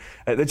there.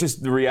 Yeah. That's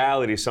just the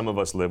reality some of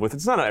us live with.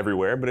 It's not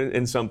everywhere, but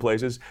in some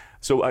places.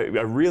 So I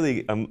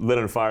really am lit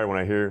on fire when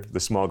I hear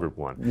the small group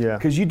one. Yeah.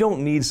 Because you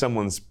don't need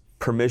someone's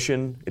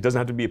permission. It doesn't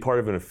have to be a part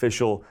of an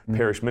official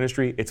parish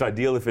ministry. It's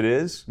ideal if it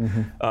is,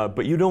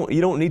 but you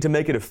don't need to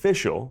make it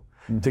official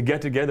to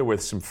get together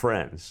with some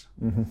friends.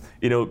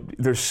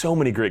 There's so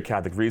many great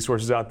Catholic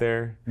resources out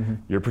there.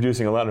 You're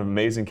producing a lot of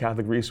amazing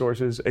Catholic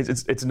resources.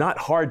 It's not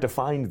hard to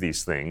find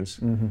these things,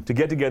 to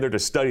get together, to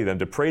study them,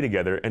 to pray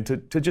together, and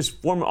to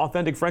just form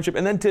authentic friendship,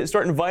 and then to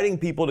start inviting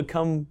people to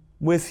come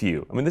with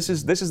you. I mean, this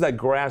is that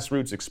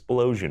grassroots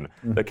explosion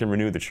that can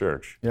renew the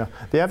church. Yeah,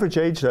 the average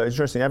age,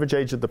 interesting, the average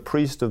age of the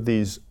priest of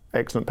these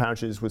excellent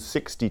parishes was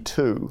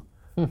 62.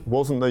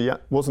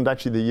 Wasn't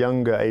actually the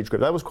younger age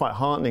group. That was quite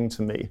heartening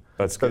to me.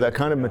 That's good. So that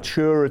kind of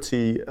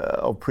maturity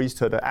of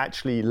priesthood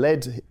actually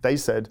led, they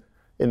said,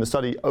 in the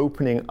study,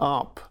 opening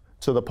up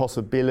to the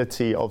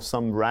possibility of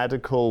some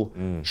radical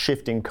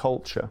shift in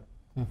culture.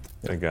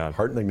 Thank God.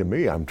 Heartening to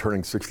me. I'm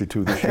turning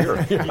 62 this year.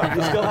 You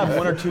still have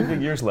 1 or 2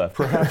 big years left.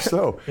 Perhaps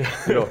so.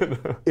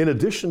 In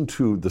addition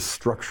to the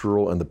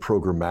structural and the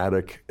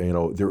programmatic,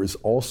 there is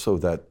also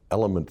that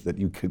element that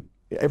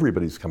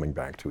everybody's coming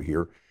back to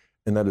here.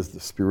 And that is the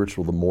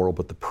spiritual, the moral,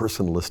 but the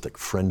personalistic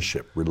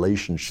friendship,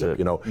 relationship,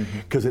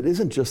 because it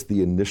isn't just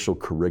the initial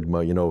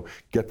charisma,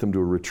 get them to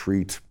a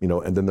retreat,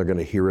 and then they're going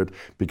to hear it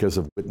because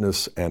of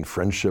witness and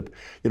friendship.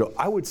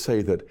 I would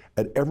say that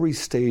at every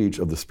stage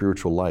of the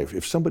spiritual life,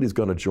 if somebody's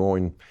going to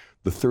join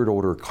the Third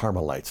Order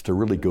Carmelites to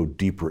really go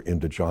deeper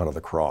into John of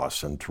the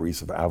Cross and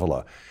Teresa of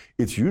Avila,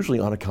 it's usually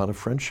on account of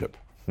friendship.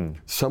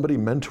 Somebody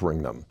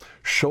mentoring them,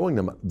 showing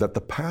them that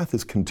the path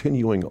is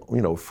continuing,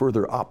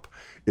 further up.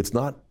 It's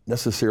not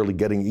necessarily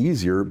getting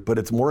easier, but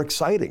it's more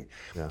exciting.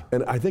 Yeah.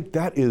 And I think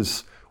that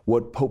is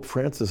what Pope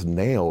Francis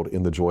nailed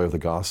in the Joy of the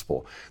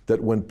Gospel,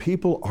 that when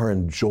people are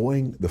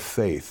enjoying the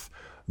faith,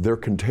 they're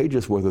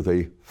contagious whether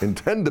they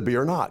intend to be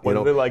or not.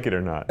 Whether they like it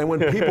or not. And when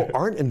people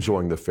aren't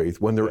enjoying the faith,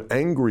 when they're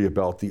angry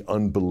about the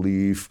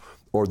unbelief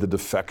or the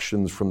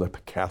defections from the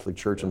Catholic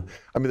Church, and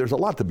I mean, there's a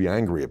lot to be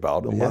angry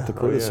about, and a lot to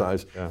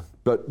criticize.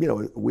 But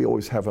we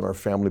always have in our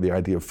family the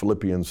idea of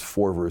Philippians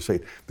 4 verse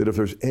 8, that if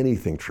there's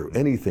anything true,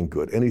 anything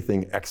good,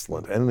 anything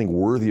excellent, anything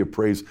worthy of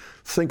praise,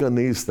 think on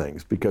these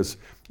things, because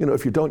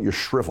if you don't, you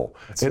shrivel.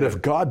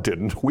 If God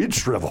didn't, we'd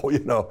shrivel.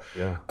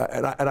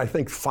 And I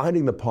think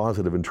finding the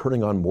positive and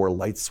turning on more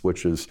light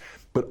switches,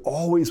 but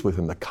always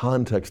within the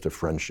context of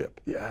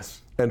friendship.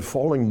 Yes. And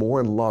falling more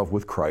in love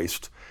with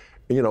Christ.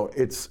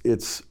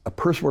 It's a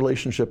personal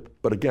relationship,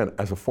 but again,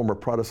 as a former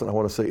Protestant, I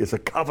want to say it's a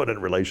covenant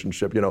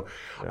relationship.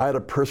 I had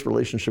a personal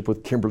relationship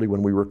with Kimberly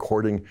when we were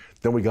courting,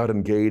 then we got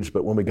engaged,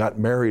 but when we got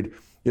married,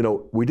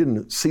 we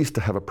didn't cease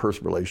to have a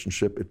personal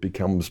relationship. It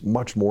becomes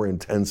much more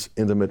intense,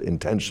 intimate,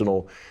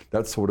 intentional,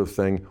 that sort of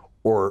thing,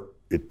 or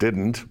it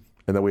didn't,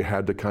 and then we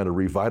had to kind of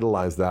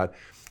revitalize that.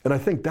 And I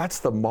think that's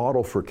the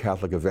model for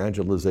Catholic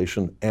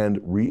evangelization and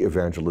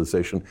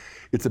re-evangelization.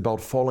 It's about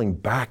falling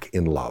back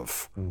in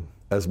love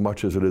as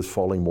much as it is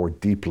falling more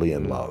deeply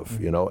in love,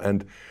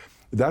 And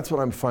That's what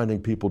I'm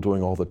finding people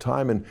doing all the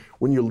time. And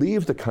when you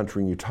leave the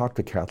country and you talk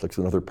to Catholics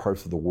in other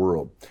parts of the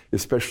world,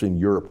 especially in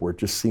Europe where it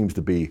just seems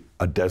to be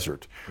a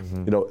desert,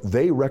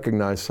 they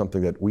recognize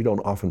something that we don't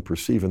often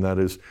perceive, and that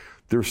is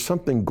there's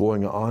something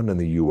going on in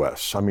the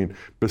U.S. I mean,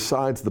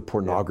 besides the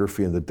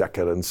pornography and the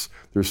decadence,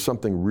 there's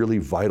something really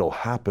vital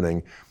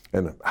happening.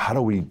 And how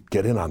do we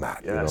get in on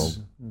that? Yes.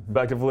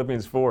 Back to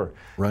Philippians 4.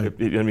 Right.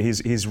 I mean,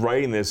 he's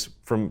writing this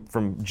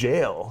from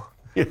jail.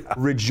 Yeah.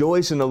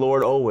 Rejoice in the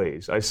Lord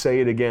always. I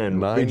say it again.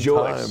 9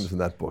 Rejoice. times in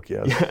that book,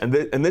 yes.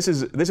 Yeah, and this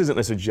isn't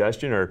a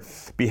suggestion or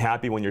be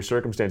happy when your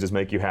circumstances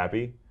make you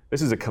happy.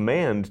 This is a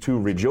command to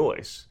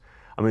rejoice.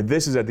 I mean,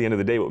 this is at the end of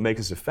the day what makes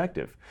us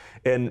effective.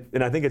 And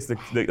I think it's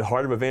the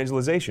heart of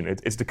evangelization.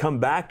 It's to come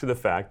back to the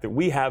fact that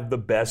we have the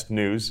best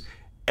news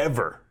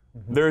ever.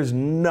 There is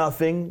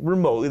nothing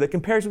remotely that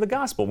compares with the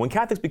gospel. When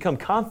Catholics become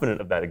confident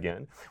of that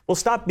again, we'll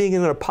stop being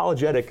in an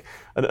apologizing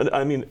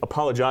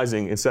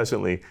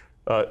incessantly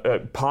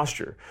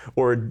posture,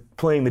 or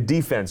playing the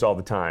defense all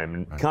the time,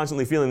 and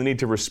constantly feeling the need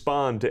to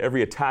respond to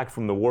every attack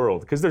from the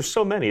world, because there's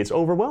so many, it's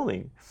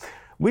overwhelming.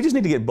 We just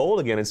need to get bold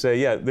again and say,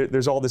 yeah,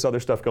 there's all this other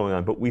stuff going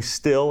on, but we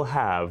still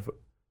have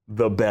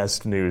the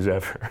best news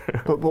ever.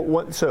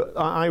 So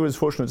I was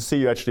fortunate to see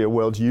you actually at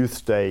World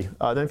Youth Day.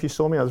 I don't know if you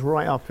saw me. I was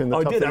right up in the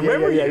top. I did. I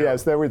remember you. Yeah, I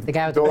was there with the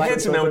guy with the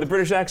handsome man with the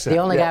British accent.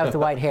 The only guy with the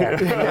white hair.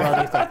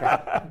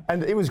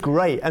 And it was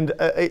great, and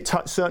it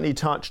certainly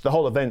touched the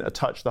whole event.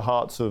 Touched the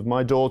hearts of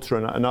my daughter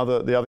and the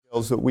other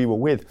girls that we were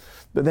with.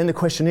 But then the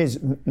question is,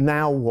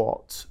 now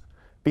what?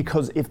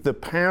 Because if the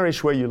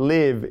parish where you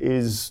live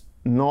is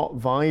not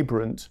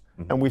vibrant,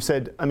 and we've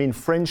said, I mean,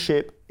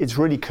 friendship, it's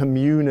really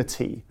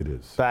community. It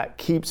is. That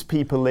keeps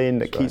people in,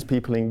 that keeps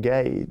people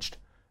engaged.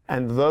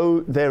 And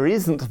though there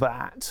isn't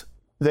that,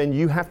 then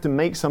you have to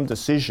make some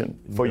decision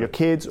for your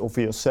kids or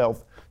for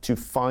yourself to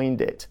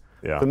find it.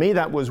 Yeah. For me,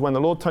 that was when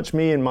the Lord touched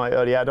me in my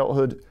early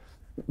adulthood.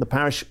 The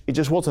parish, it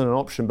just wasn't an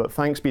option, but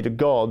thanks be to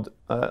God,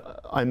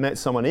 I met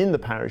someone in the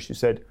parish who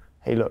said,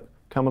 hey, look,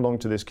 come along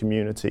to this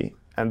community.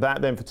 And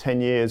that then for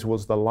 10 years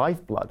was the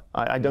lifeblood.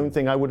 I don't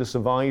think I would have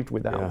survived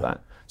without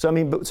that. So I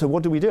mean, so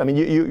what do we do? I mean,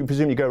 you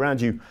presumably go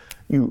around, you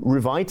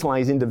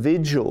revitalize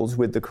individuals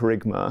with the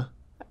kerygma,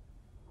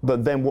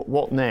 but then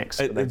what next?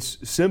 It's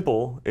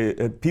simple.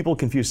 People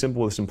confuse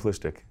simple with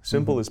simplistic.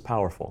 Simple is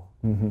powerful.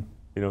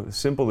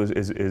 Simple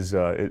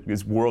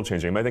is world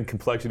changing. I think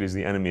complexity is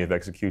the enemy of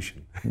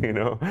execution. Then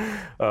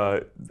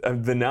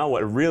now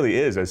what it really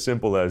is as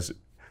simple as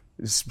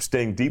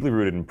staying deeply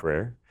rooted in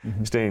prayer,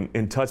 staying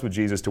in touch with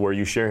Jesus to where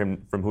you share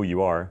him from who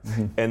you are,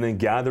 and then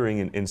gathering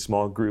in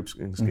small groups,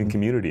 in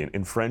community,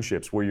 in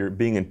friendships where you're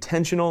being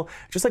intentional,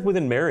 just like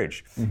within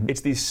marriage.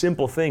 It's these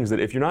simple things that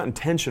if you're not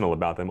intentional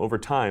about them, over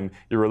time,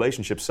 your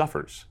relationship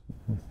suffers.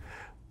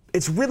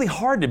 It's really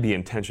hard to be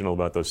intentional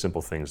about those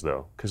simple things,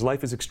 though, because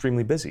life is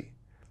extremely busy.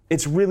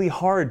 It's really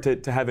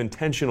hard to have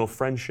intentional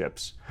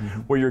friendships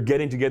where you're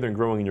getting together and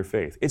growing in your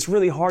faith. It's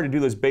really hard to do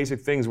those basic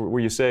things where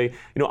you say,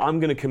 I'm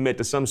going to commit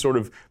to some sort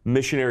of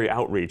missionary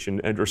outreach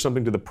or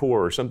something to the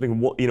poor or something,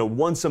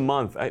 once a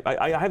month.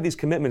 I have these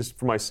commitments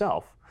for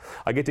myself.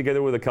 I get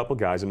together with a couple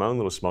guys in my own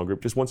little small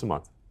group just once a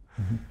month.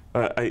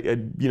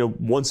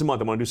 Once a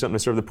month I want to do something to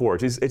serve the poor.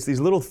 It's these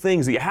little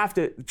things that you have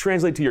to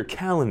translate to your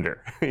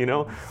calendar,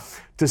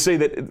 to say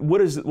that what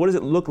does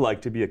it look like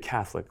to be a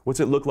Catholic? What's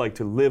it look like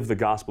to live the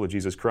gospel of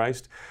Jesus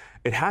Christ?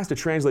 It has to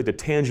translate to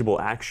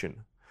tangible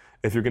action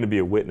if you're going to be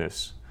a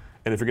witness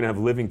and if you're going to have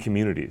living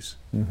communities.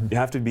 You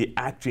have to be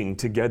acting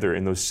together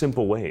in those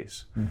simple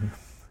ways.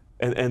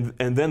 And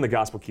then the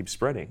gospel keeps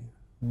spreading.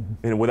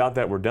 And without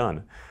that, we're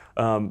done.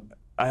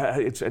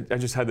 I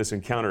just had this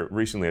encounter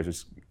recently. It's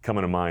just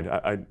coming to mind.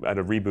 I at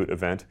a Reboot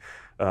event.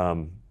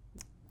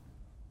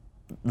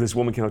 This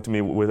woman came up to me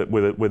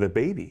with a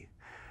baby,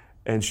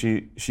 and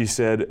she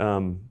said,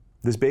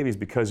 "This baby's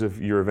because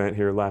of your event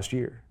here last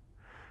year."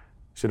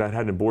 She said, "I'd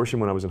had an abortion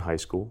when I was in high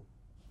school,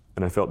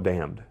 and I felt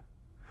damned.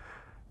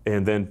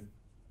 And then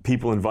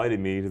people invited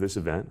me to this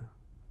event.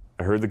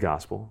 I heard the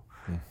gospel,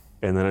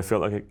 and then I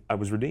felt like I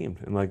was redeemed,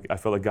 and like I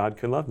felt like God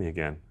could love me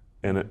again.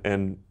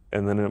 And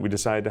then we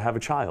decided to have a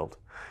child.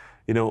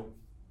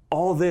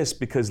 All this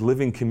because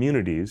living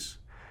communities,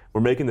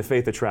 we're making the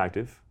faith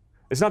attractive.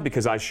 It's not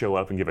because I show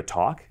up and give a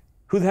talk.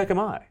 Who the heck am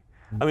I?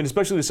 I mean,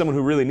 especially to someone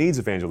who really needs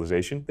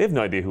evangelization. They have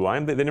no idea who I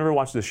am. They never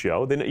watched the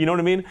show. You know what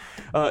I mean?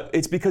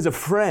 It's because a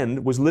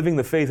friend was living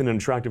the faith in an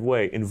attractive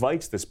way,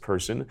 invites this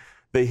person,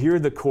 they hear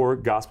the core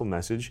gospel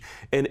message,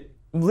 and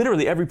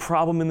literally every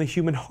problem in the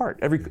human heart,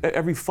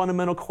 every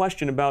fundamental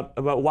question about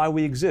why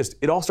we exist,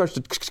 it all starts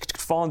to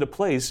fall into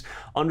place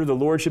under the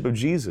lordship of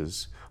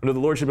Jesus, under the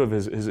lordship of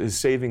his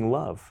saving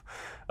love.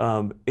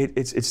 But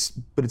it's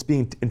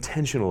being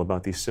intentional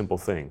about these simple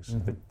things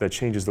that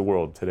changes the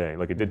world today,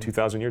 like it did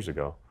 2,000 years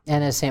ago.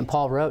 And as St.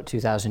 Paul wrote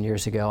 2,000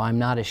 years ago, I'm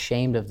not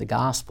ashamed of the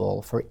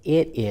gospel, for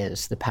it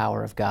is the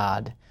power of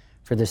God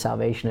for the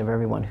salvation of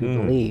everyone who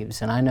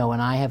believes. And I know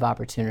when I have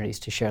opportunities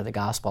to share the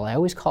gospel, I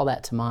always call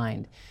that to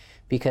mind,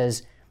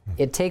 because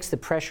it takes the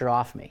pressure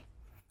off me.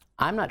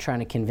 I'm not trying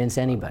to convince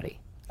anybody.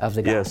 of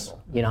the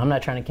gospel. You know, I'm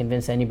not trying to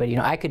convince anybody. You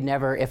know, I could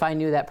never, if I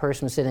knew that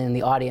person was sitting in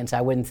the audience,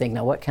 I wouldn't think,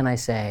 now what can I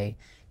say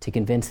to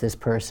convince this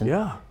person?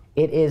 Yeah.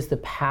 It is the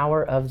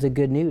power of the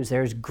good news.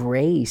 There's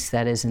grace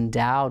that is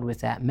endowed with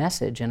that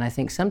message. And I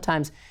think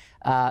sometimes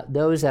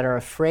those that are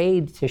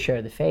afraid to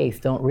share the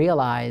faith don't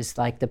realize,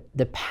 like,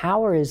 the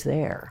power is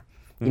there.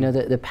 You know,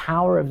 the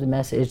power of the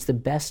message, it's the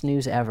best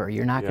news ever.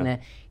 You're not going to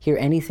hear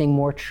anything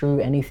more true,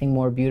 anything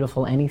more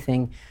beautiful,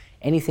 anything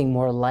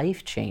more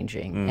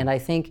life-changing. And I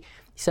think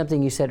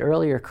something you said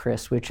earlier,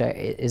 Chris, which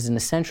is an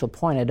essential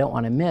point I don't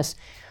want to miss,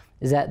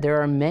 is that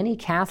there are many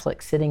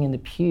Catholics sitting in the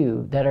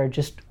pew that are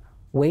just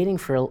waiting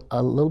for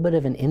a little bit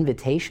of an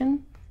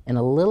invitation and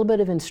a little bit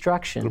of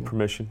instruction. A little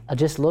permission.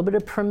 Just a little bit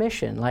of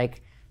permission.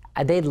 Like,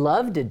 they'd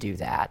love to do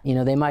that. You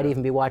know, they might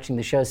even be watching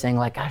the show saying,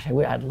 like, gosh,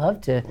 I'd love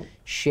to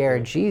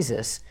share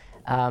Jesus.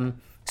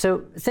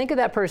 So think of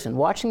that person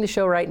watching the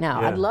show right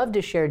now. I'd love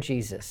to share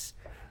Jesus.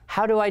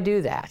 How do I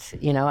do that?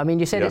 You know, I mean,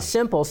 you said it's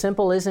simple.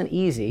 Simple isn't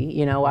easy.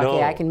 You know,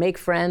 okay, I can make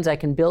friends, I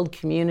can build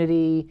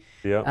community.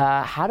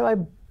 How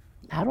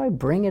do I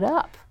bring it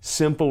up?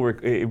 Simple,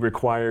 it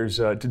requires,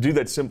 to do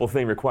that simple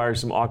thing requires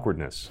some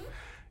awkwardness.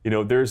 You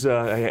know, there's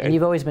and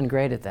you've always been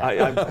great at that.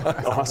 I'm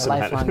awesome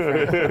at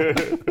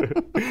it.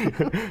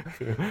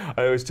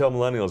 I always tell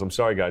millennials, I'm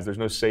sorry guys, there's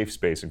no safe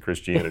space in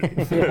Christianity.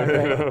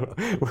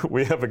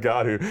 We have a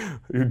God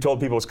who told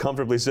people was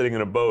comfortably sitting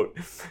in a boat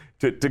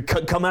to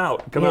come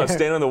out,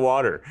 stand on the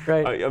water.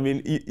 Right. I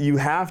mean, you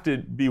have to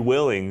be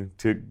willing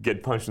to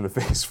get punched in the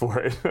face for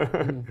it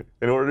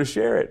in order to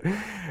share it.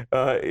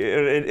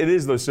 It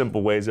is those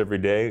simple ways every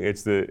day.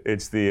 It's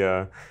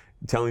the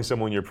telling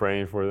someone you're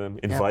praying for them,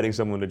 inviting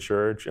someone to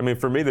church. I mean,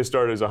 for me, this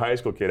started as a high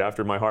school kid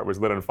after my heart was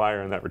lit on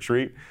fire in that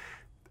retreat.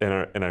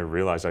 And I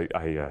realized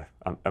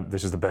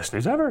this is the best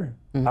news ever.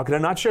 How could I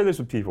not share this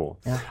with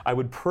people? I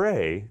would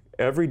pray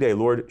every day,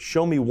 Lord,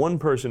 show me one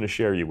person to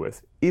share you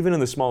with, even in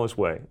the smallest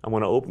way. I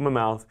want to open my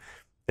mouth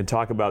and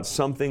talk about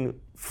something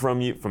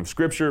from you, from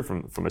Scripture,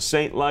 from a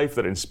saint life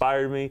that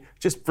inspired me,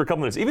 just for a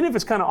couple minutes, even if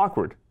it's kind of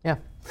awkward.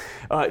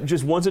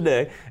 Just once a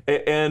day.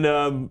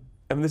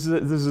 And this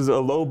is a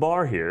low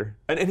bar here.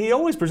 And he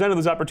always presented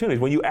those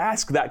opportunities. When you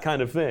ask that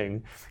kind of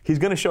thing, he's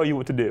going to show you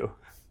what to do.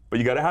 But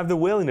you got to have the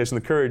willingness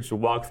and the courage to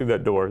walk through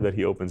that door that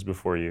he opens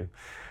before you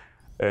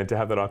and to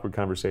have that awkward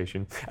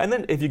conversation. And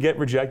then if you get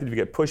rejected, if you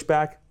get pushed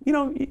back, you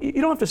know, you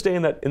don't have to stay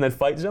in that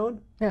fight zone.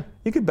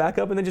 You could back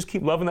up and then just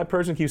keep loving that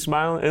person, keep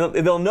smiling.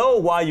 And they'll know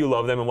why you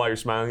love them and why you're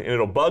smiling, and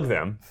it'll bug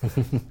them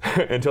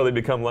until they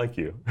become like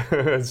you.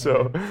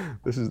 So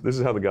this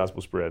is how the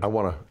gospel spreads. I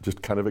want to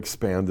just kind of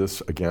expand this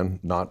again,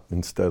 not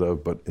instead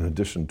of, but in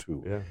addition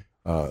to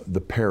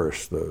the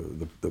parish,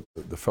 the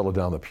fellow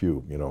down the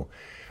pew, you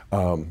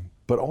know.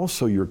 But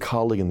also your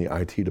colleague in the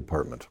IT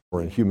department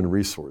or in human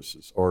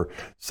resources, or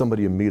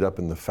somebody you meet up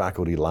in the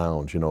faculty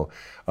lounge, you know,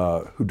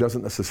 who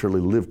doesn't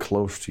necessarily live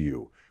close to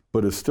you,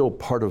 but is still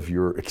part of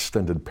your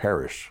extended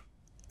parish,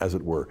 as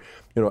it were.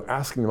 You know,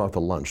 asking them out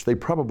to lunch. They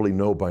probably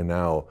know by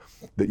now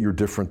that you're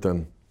different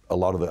than a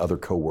lot of the other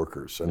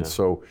coworkers. And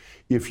so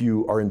if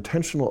you are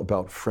intentional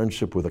about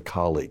friendship with a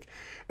colleague,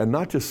 and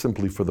not just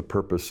simply for the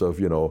purpose of,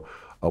 you know,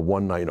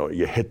 one night, you know,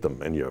 you hit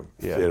them and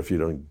if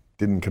you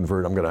didn't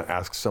convert, I'm going to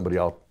ask somebody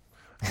else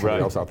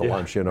out to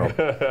lunch, you know.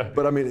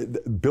 But I mean,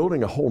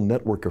 building a whole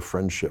network of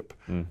friendship.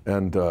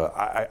 And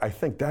I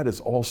think that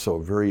is also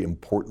a very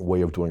important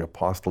way of doing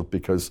apostolate,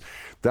 because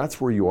that's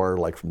where you are,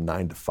 like, from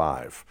 9 to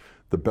 5.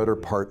 The better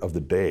part of the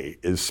day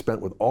is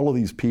spent with all of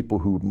these people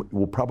who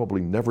will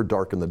probably never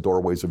darken the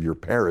doorways of your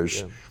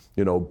parish,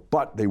 you know,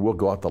 but they will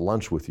go out to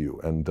lunch with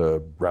you and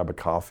grab a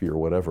coffee or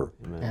whatever.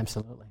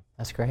 Absolutely.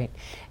 That's great.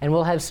 And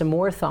we'll have some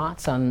more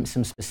thoughts on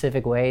some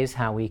specific ways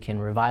how we can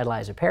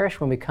revitalize a parish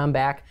when we come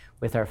back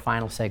with our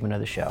final segment of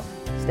the show.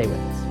 Stay with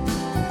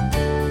us.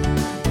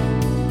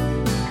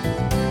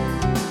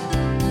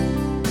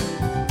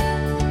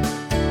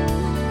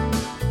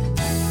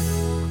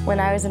 When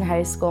I was in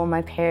high school,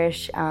 my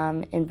parish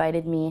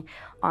invited me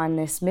on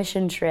this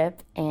mission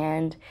trip,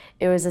 and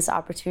it was this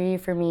opportunity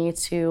for me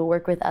to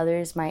work with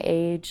others my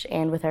age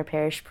and with our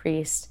parish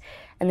priest.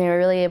 And they were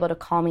really able to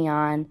call me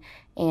on,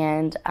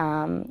 and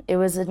it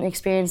was an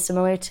experience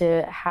similar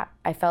to how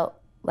I felt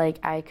like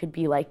I could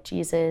be like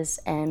Jesus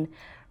and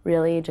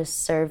really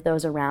just serve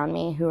those around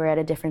me who were at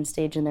a different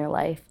stage in their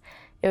life.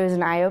 It was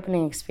an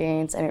eye-opening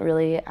experience, and it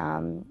really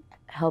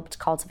helped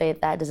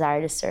cultivate that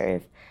desire to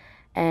serve.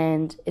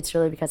 And it's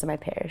really because of my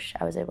parish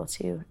I was able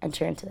to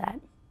enter into that.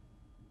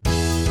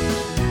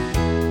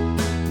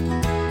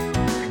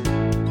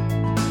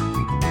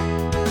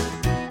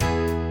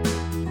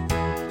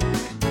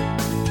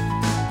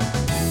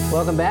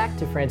 Welcome back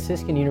to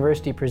Franciscan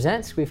University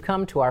Presents. We've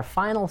come to our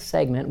final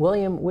segment.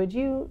 William, would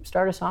you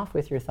start us off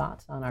with your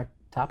thoughts on our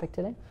topic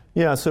today?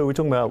 Yeah, so we're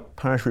talking about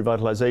parish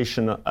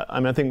revitalization. I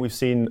mean, I think we've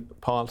seen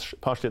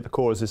partially at the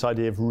core is this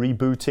idea of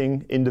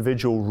rebooting,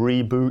 individual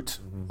reboot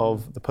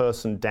of the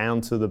person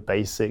down to the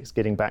basics,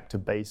 getting back to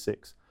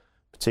basics,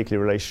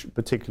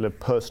 particular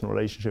personal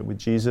relationship with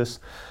Jesus.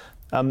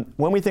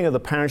 When we think of the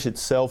parish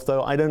itself,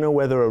 though, I don't know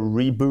whether a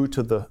reboot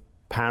of the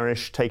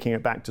parish, taking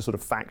it back to sort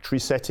of factory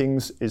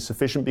settings is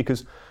sufficient,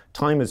 because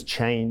time has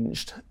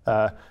changed.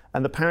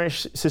 And the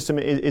parish system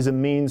is a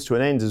means to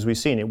an end, as we've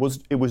seen. It was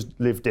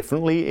lived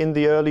differently in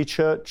the early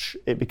church.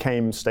 It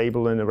became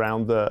stable in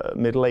around the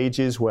Middle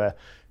Ages, where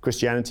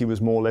Christianity was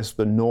more or less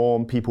the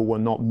norm. People were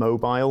not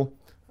mobile.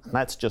 And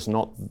that's just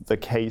not the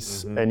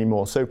case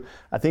anymore. So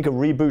I think a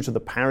reboot of the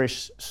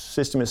parish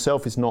system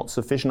itself is not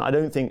sufficient. I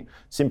don't think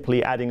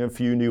simply adding a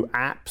few new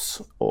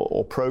apps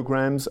or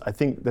programs. I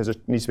think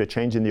needs to be a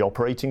change in the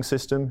operating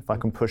system, if I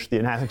can push the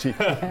analogy.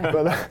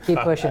 But, keep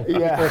pushing.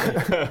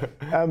 Yeah.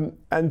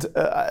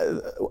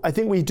 I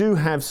think we do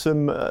have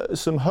some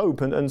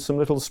hope and some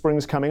little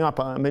springs coming up.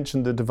 I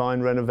mentioned the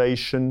Divine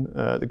Renovation,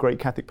 the Great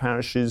Catholic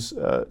Parishes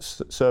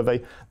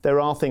survey.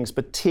 There are things,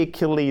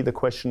 particularly the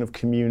question of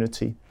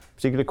community.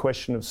 Particular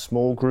question of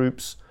small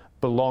groups,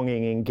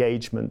 belonging,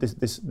 engagement.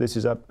 This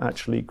is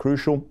actually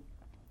crucial.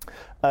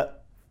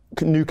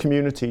 New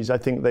communities, I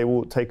think they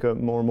will take a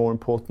more and more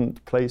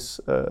important place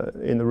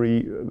in the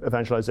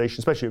re-evangelization,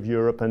 especially of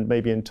Europe and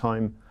maybe in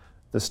time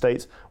the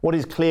States. What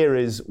is clear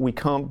is we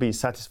can't be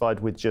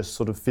satisfied with just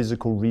sort of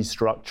physical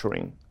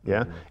restructuring.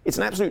 Yeah, it's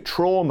an absolute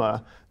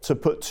trauma to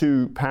put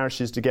two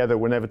parishes together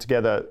whenever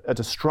together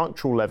at a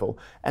structural level,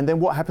 and then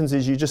what happens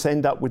is you just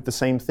end up with the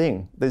same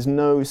thing. There's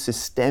no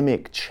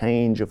systemic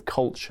change of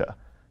culture.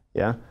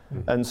 Yeah,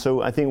 and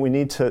so I think we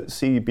need to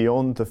see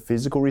beyond the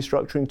physical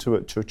restructuring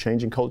to a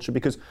change in culture,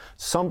 because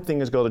something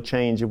has got to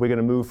change if we're going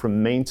to move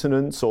from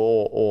maintenance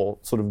or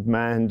sort of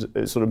managed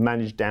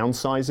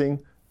downsizing,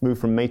 move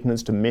from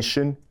maintenance to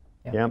mission.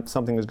 Yeah,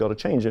 something has got to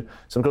change. So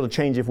it's got to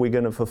change if we're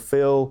going to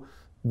fulfill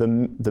the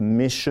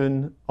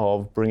mission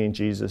of bringing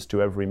Jesus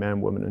to every man,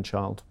 woman, and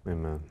child.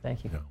 Amen.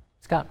 Thank you. Yeah.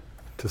 Scott.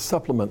 To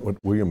supplement what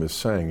William is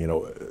saying,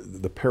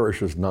 the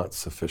parish is not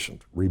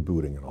sufficient,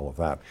 rebooting and all of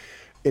that.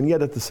 And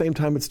yet at the same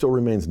time, it still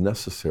remains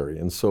necessary.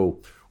 And so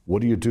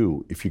what do you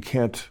do if you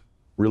can't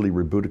really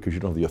reboot it because you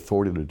don't have the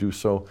authority to do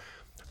so?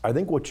 I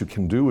think what you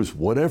can do is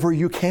whatever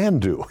you can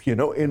do.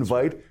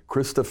 Invite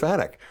Chris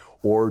Stefanick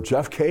or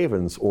Jeff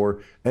Cavins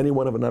or any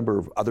one of a number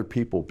of other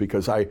people,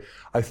 because I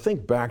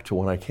think back to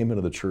when I came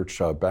into the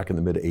church back in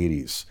the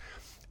mid-'80s,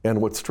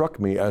 and what struck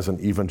me as an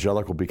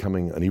evangelical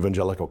becoming an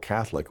evangelical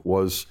Catholic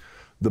was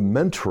the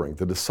mentoring,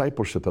 the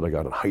discipleship that I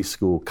got in high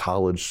school,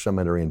 college,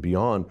 seminary, and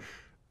beyond,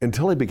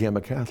 until I became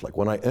a Catholic.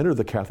 When I entered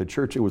the Catholic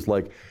Church, it was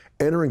like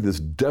entering this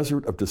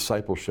desert of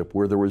discipleship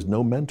where there was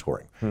no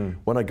mentoring.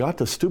 When I got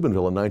to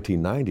Steubenville in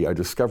 1990, I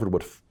discovered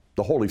what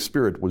the Holy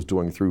Spirit was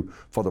doing through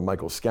Father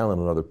Michael Scallon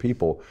and other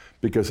people,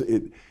 because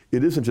it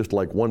isn't just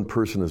like one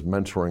person is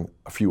mentoring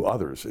a few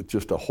others. It's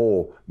just a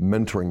whole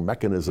mentoring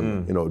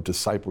mechanism,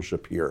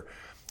 discipleship here.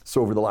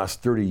 So over the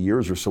last 30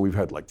 years or so, we've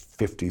had like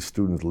 50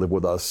 students live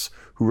with us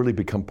who really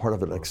become part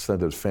of an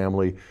extended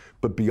family.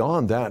 But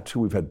beyond that, too,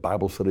 we've had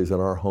Bible studies in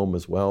our home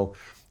as well.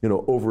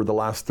 Over the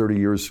last 30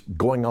 years,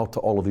 going out to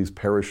all of these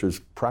parishes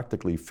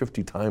practically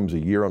 50 times a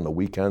year on the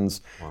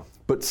weekends. Wow.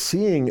 But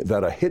seeing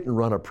that a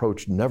hit-and-run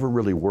approach never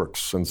really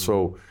works. And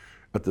so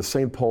at the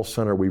St. Paul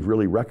Center, we've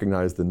really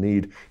recognized the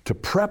need to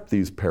prep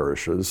these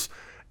parishes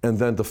and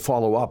then to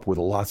follow up with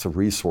lots of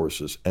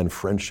resources and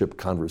friendship,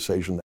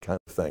 conversation, that kind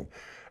of thing.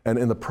 And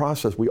in the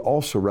process, we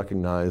also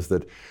recognize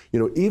that,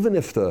 even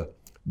if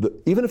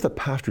the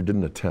pastor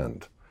didn't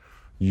attend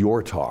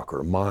your talk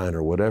or mine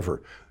or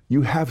whatever,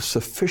 you have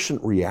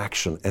sufficient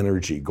reaction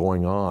energy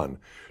going on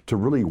to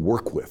really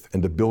work with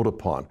and to build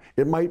upon.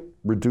 It might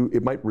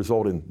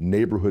result in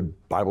neighborhood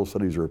Bible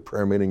studies or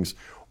prayer meetings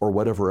or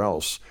whatever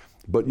else.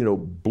 But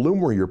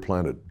bloom where you're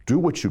planted. Do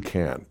what you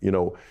can.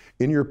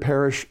 In your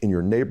parish, in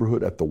your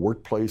neighborhood, at the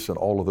workplace, and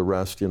all of the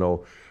rest.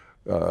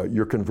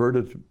 You're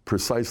converted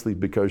precisely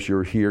because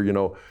you're here.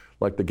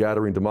 Like the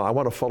gathering tomorrow. I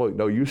want to follow.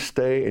 No, you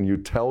stay and you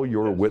tell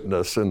your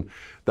witness. And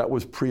that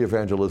was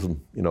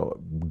pre-evangelism.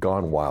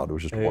 Gone wild. It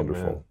was just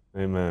wonderful.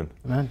 Amen.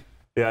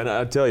 Yeah, and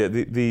I tell you,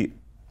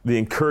 the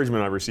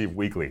encouragement I receive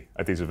weekly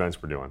at these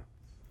events we're doing,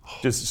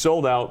 just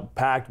sold out,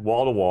 packed,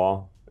 wall to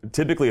wall.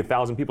 Typically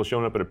 1,000 people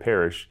showing up at a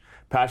parish.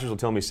 Pastors will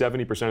tell me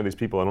 70% of these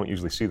people, I don't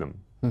usually see them.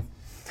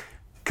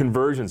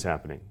 Conversions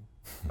happening.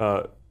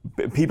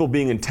 People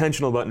being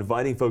intentional about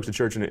inviting folks to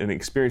church and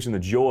experiencing the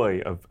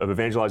joy of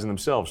evangelizing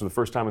themselves for the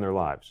first time in their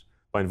lives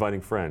by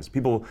inviting friends.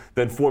 People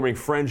then forming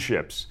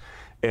friendships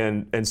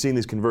and seeing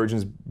these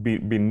conversions be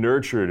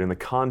nurtured in the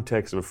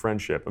context of a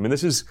friendship. I mean,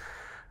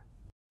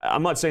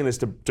 I'm not saying this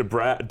to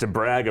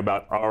brag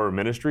about our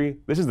ministry.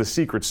 This is the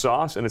secret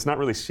sauce, and it's not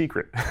really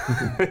secret.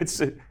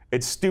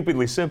 It's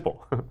stupidly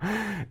simple.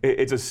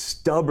 It's a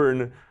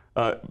stubborn,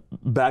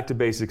 back to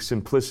basic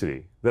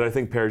simplicity that I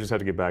think parishes have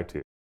to get back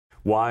to.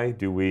 Why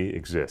do we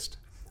exist?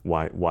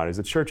 Why does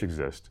the church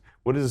exist?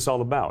 What is this all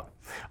about?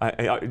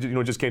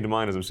 What just came to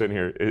mind as I'm sitting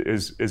here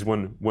is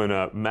when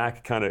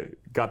Mac kind of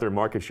got their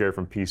market share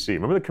from PC.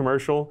 Remember the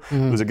commercial?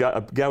 There's a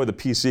guy with a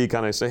PC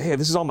kind of say, hey,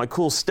 this is all my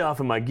cool stuff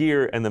and my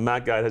gear, and the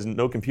Mac guy has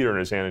no computer in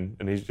his hand,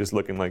 and he's just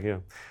looking like, yeah,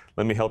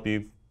 let me help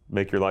you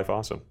make your life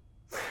awesome.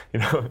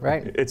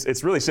 Right.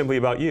 It's really simply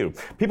about you.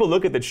 People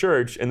look at the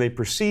church and they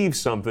perceive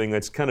something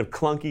that's kind of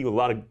clunky, with a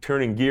lot of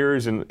turning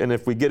gears, and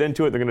if we get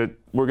into it,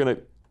 we're gonna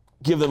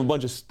give them a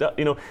bunch of stuff.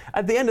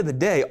 At the end of the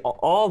day,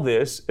 all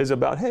this is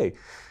about, hey,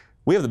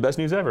 we have the best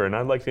news ever, and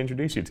I'd like to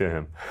introduce you to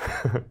him.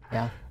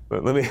 Yeah.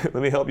 Let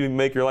me help you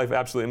make your life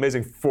absolutely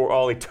amazing for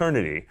all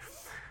eternity.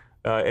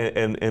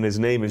 And his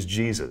name is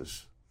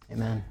Jesus.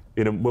 Amen.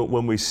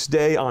 When we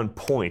stay on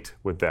point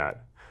with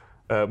that,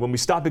 when we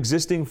stop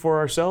existing for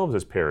ourselves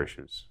as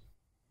parishes,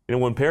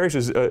 when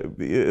parishes, at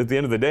the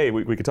end of the day,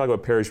 we could talk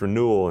about parish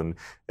renewal and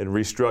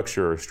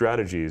restructure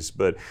strategies,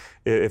 but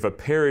if a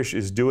parish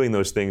is doing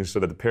those things so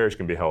that the parish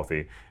can be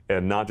healthy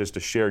and not just to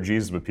share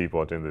Jesus with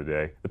people at the end of the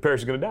day, the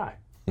parish is going to die.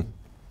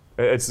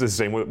 It's the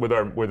same with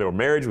our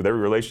marriage, with every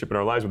relationship in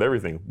our lives, with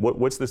everything.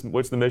 What's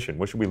the mission?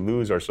 What should we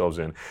lose ourselves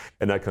in?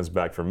 And that comes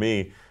back for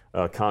me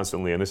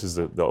constantly, and this is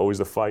always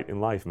the fight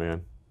in life,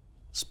 man.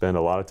 Spend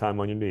a lot of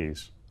time on your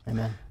knees.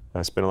 Amen.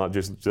 I spent a lot.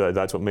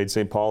 That's what made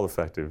St. Paul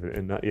effective,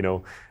 and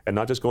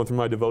not just going through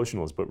my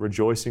devotionals, but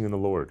rejoicing in the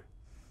Lord,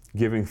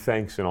 giving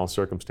thanks in all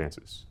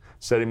circumstances,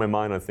 setting my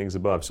mind on things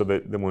above, so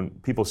that when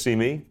people see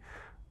me,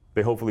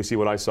 they hopefully see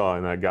what I saw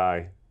in that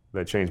guy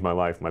that changed my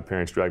life. My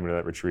parents dragged me to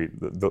that retreat,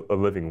 a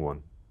living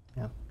one.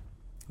 Yeah.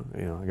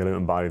 I got to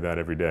embody that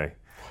every day.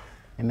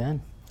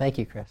 Amen. Thank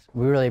you, Chris.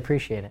 We really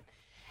appreciate it.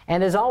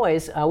 And as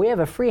always, we have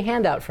a free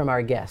handout from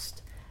our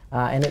guest.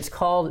 And it's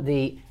called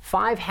the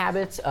 5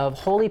 Habits of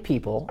Holy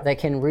People That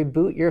Can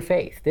Reboot Your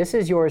Faith. This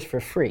is yours for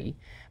free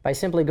by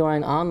simply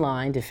going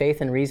online to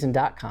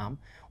faithandreason.com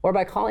or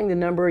by calling the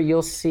number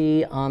you'll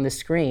see on the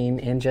screen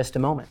in just a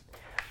moment.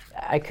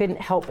 I couldn't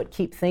help but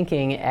keep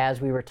thinking as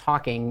we were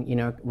talking,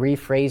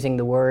 rephrasing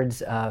the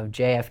words of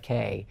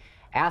JFK,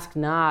 ask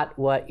not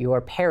what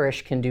your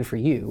parish can do for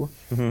you,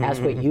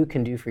 ask what you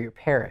can do for your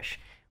parish.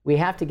 We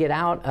have to get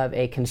out of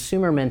a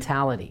consumer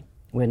mentality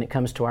when it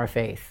comes to our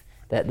faith,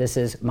 that this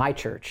is my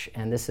church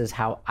and this is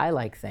how I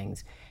like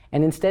things,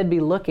 and instead be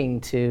looking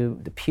to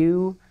the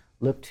pew,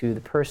 look to the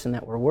person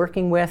that we're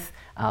working with,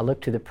 look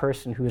to the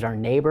person who's our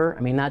neighbor.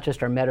 I mean, not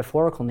just our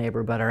metaphorical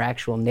neighbor, but our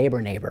actual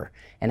neighbor,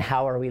 and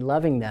how are we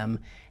loving them,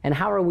 and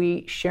how are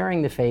we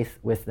sharing the faith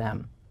with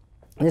them.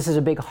 And this is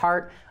a big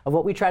heart of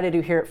what we try to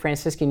do here at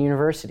Franciscan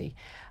University.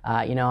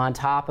 On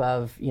top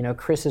of,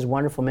 Chris's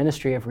wonderful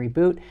ministry of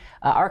Reboot,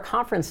 our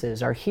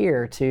conferences are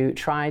here to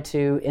try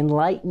to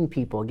enlighten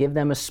people, give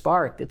them a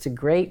spark. It's a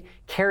great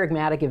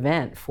charismatic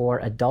event for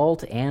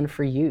adult and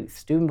for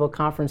youth.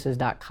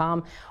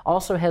 StudentVilleConferences.com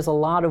also has a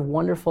lot of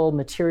wonderful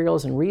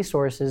materials and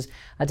resources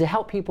to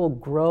help people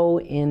grow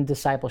in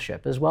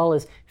discipleship, as well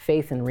as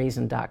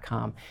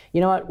faithandreason.com.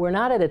 You know what? We're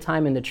not at a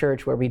time in the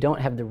church where we don't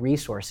have the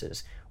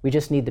resources. We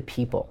just need the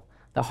people.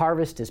 The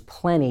harvest is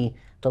plenty,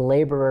 the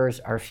laborers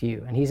are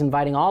few. And he's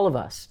inviting all of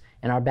us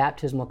in our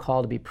baptismal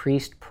call to be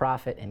priest,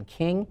 prophet, and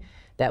king,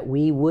 that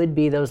we would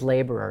be those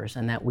laborers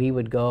and that we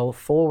would go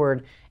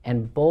forward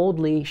and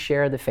boldly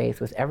share the faith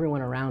with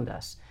everyone around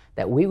us,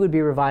 that we would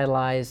be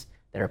revitalized,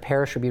 that our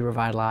parish would be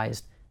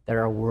revitalized, that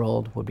our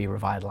world would be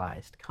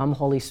revitalized. Come,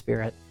 Holy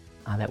Spirit,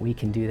 that we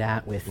can do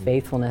that with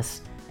faithfulness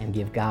and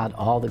give God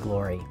all the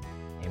glory.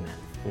 Amen.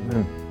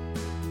 Amen.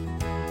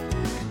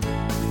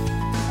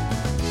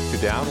 To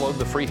download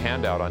the free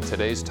handout on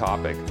today's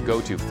topic, go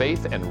to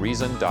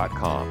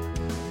faithandreason.com.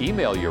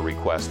 Email your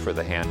request for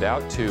the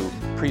handout to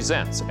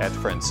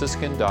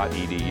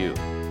presents@franciscan.edu.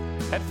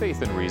 At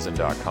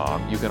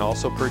faithandreason.com, you can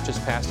also purchase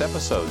past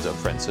episodes of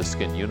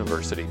Franciscan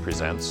University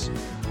Presents,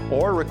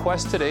 or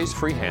request today's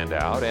free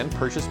handout and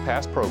purchase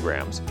past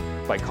programs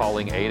by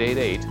calling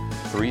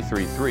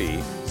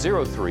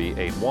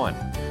 888-333-0381.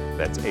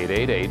 That's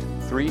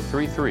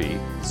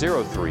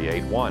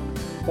 888-333-0381,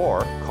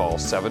 or call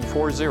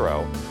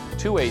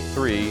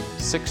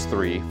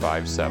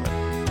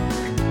 740-283-6357.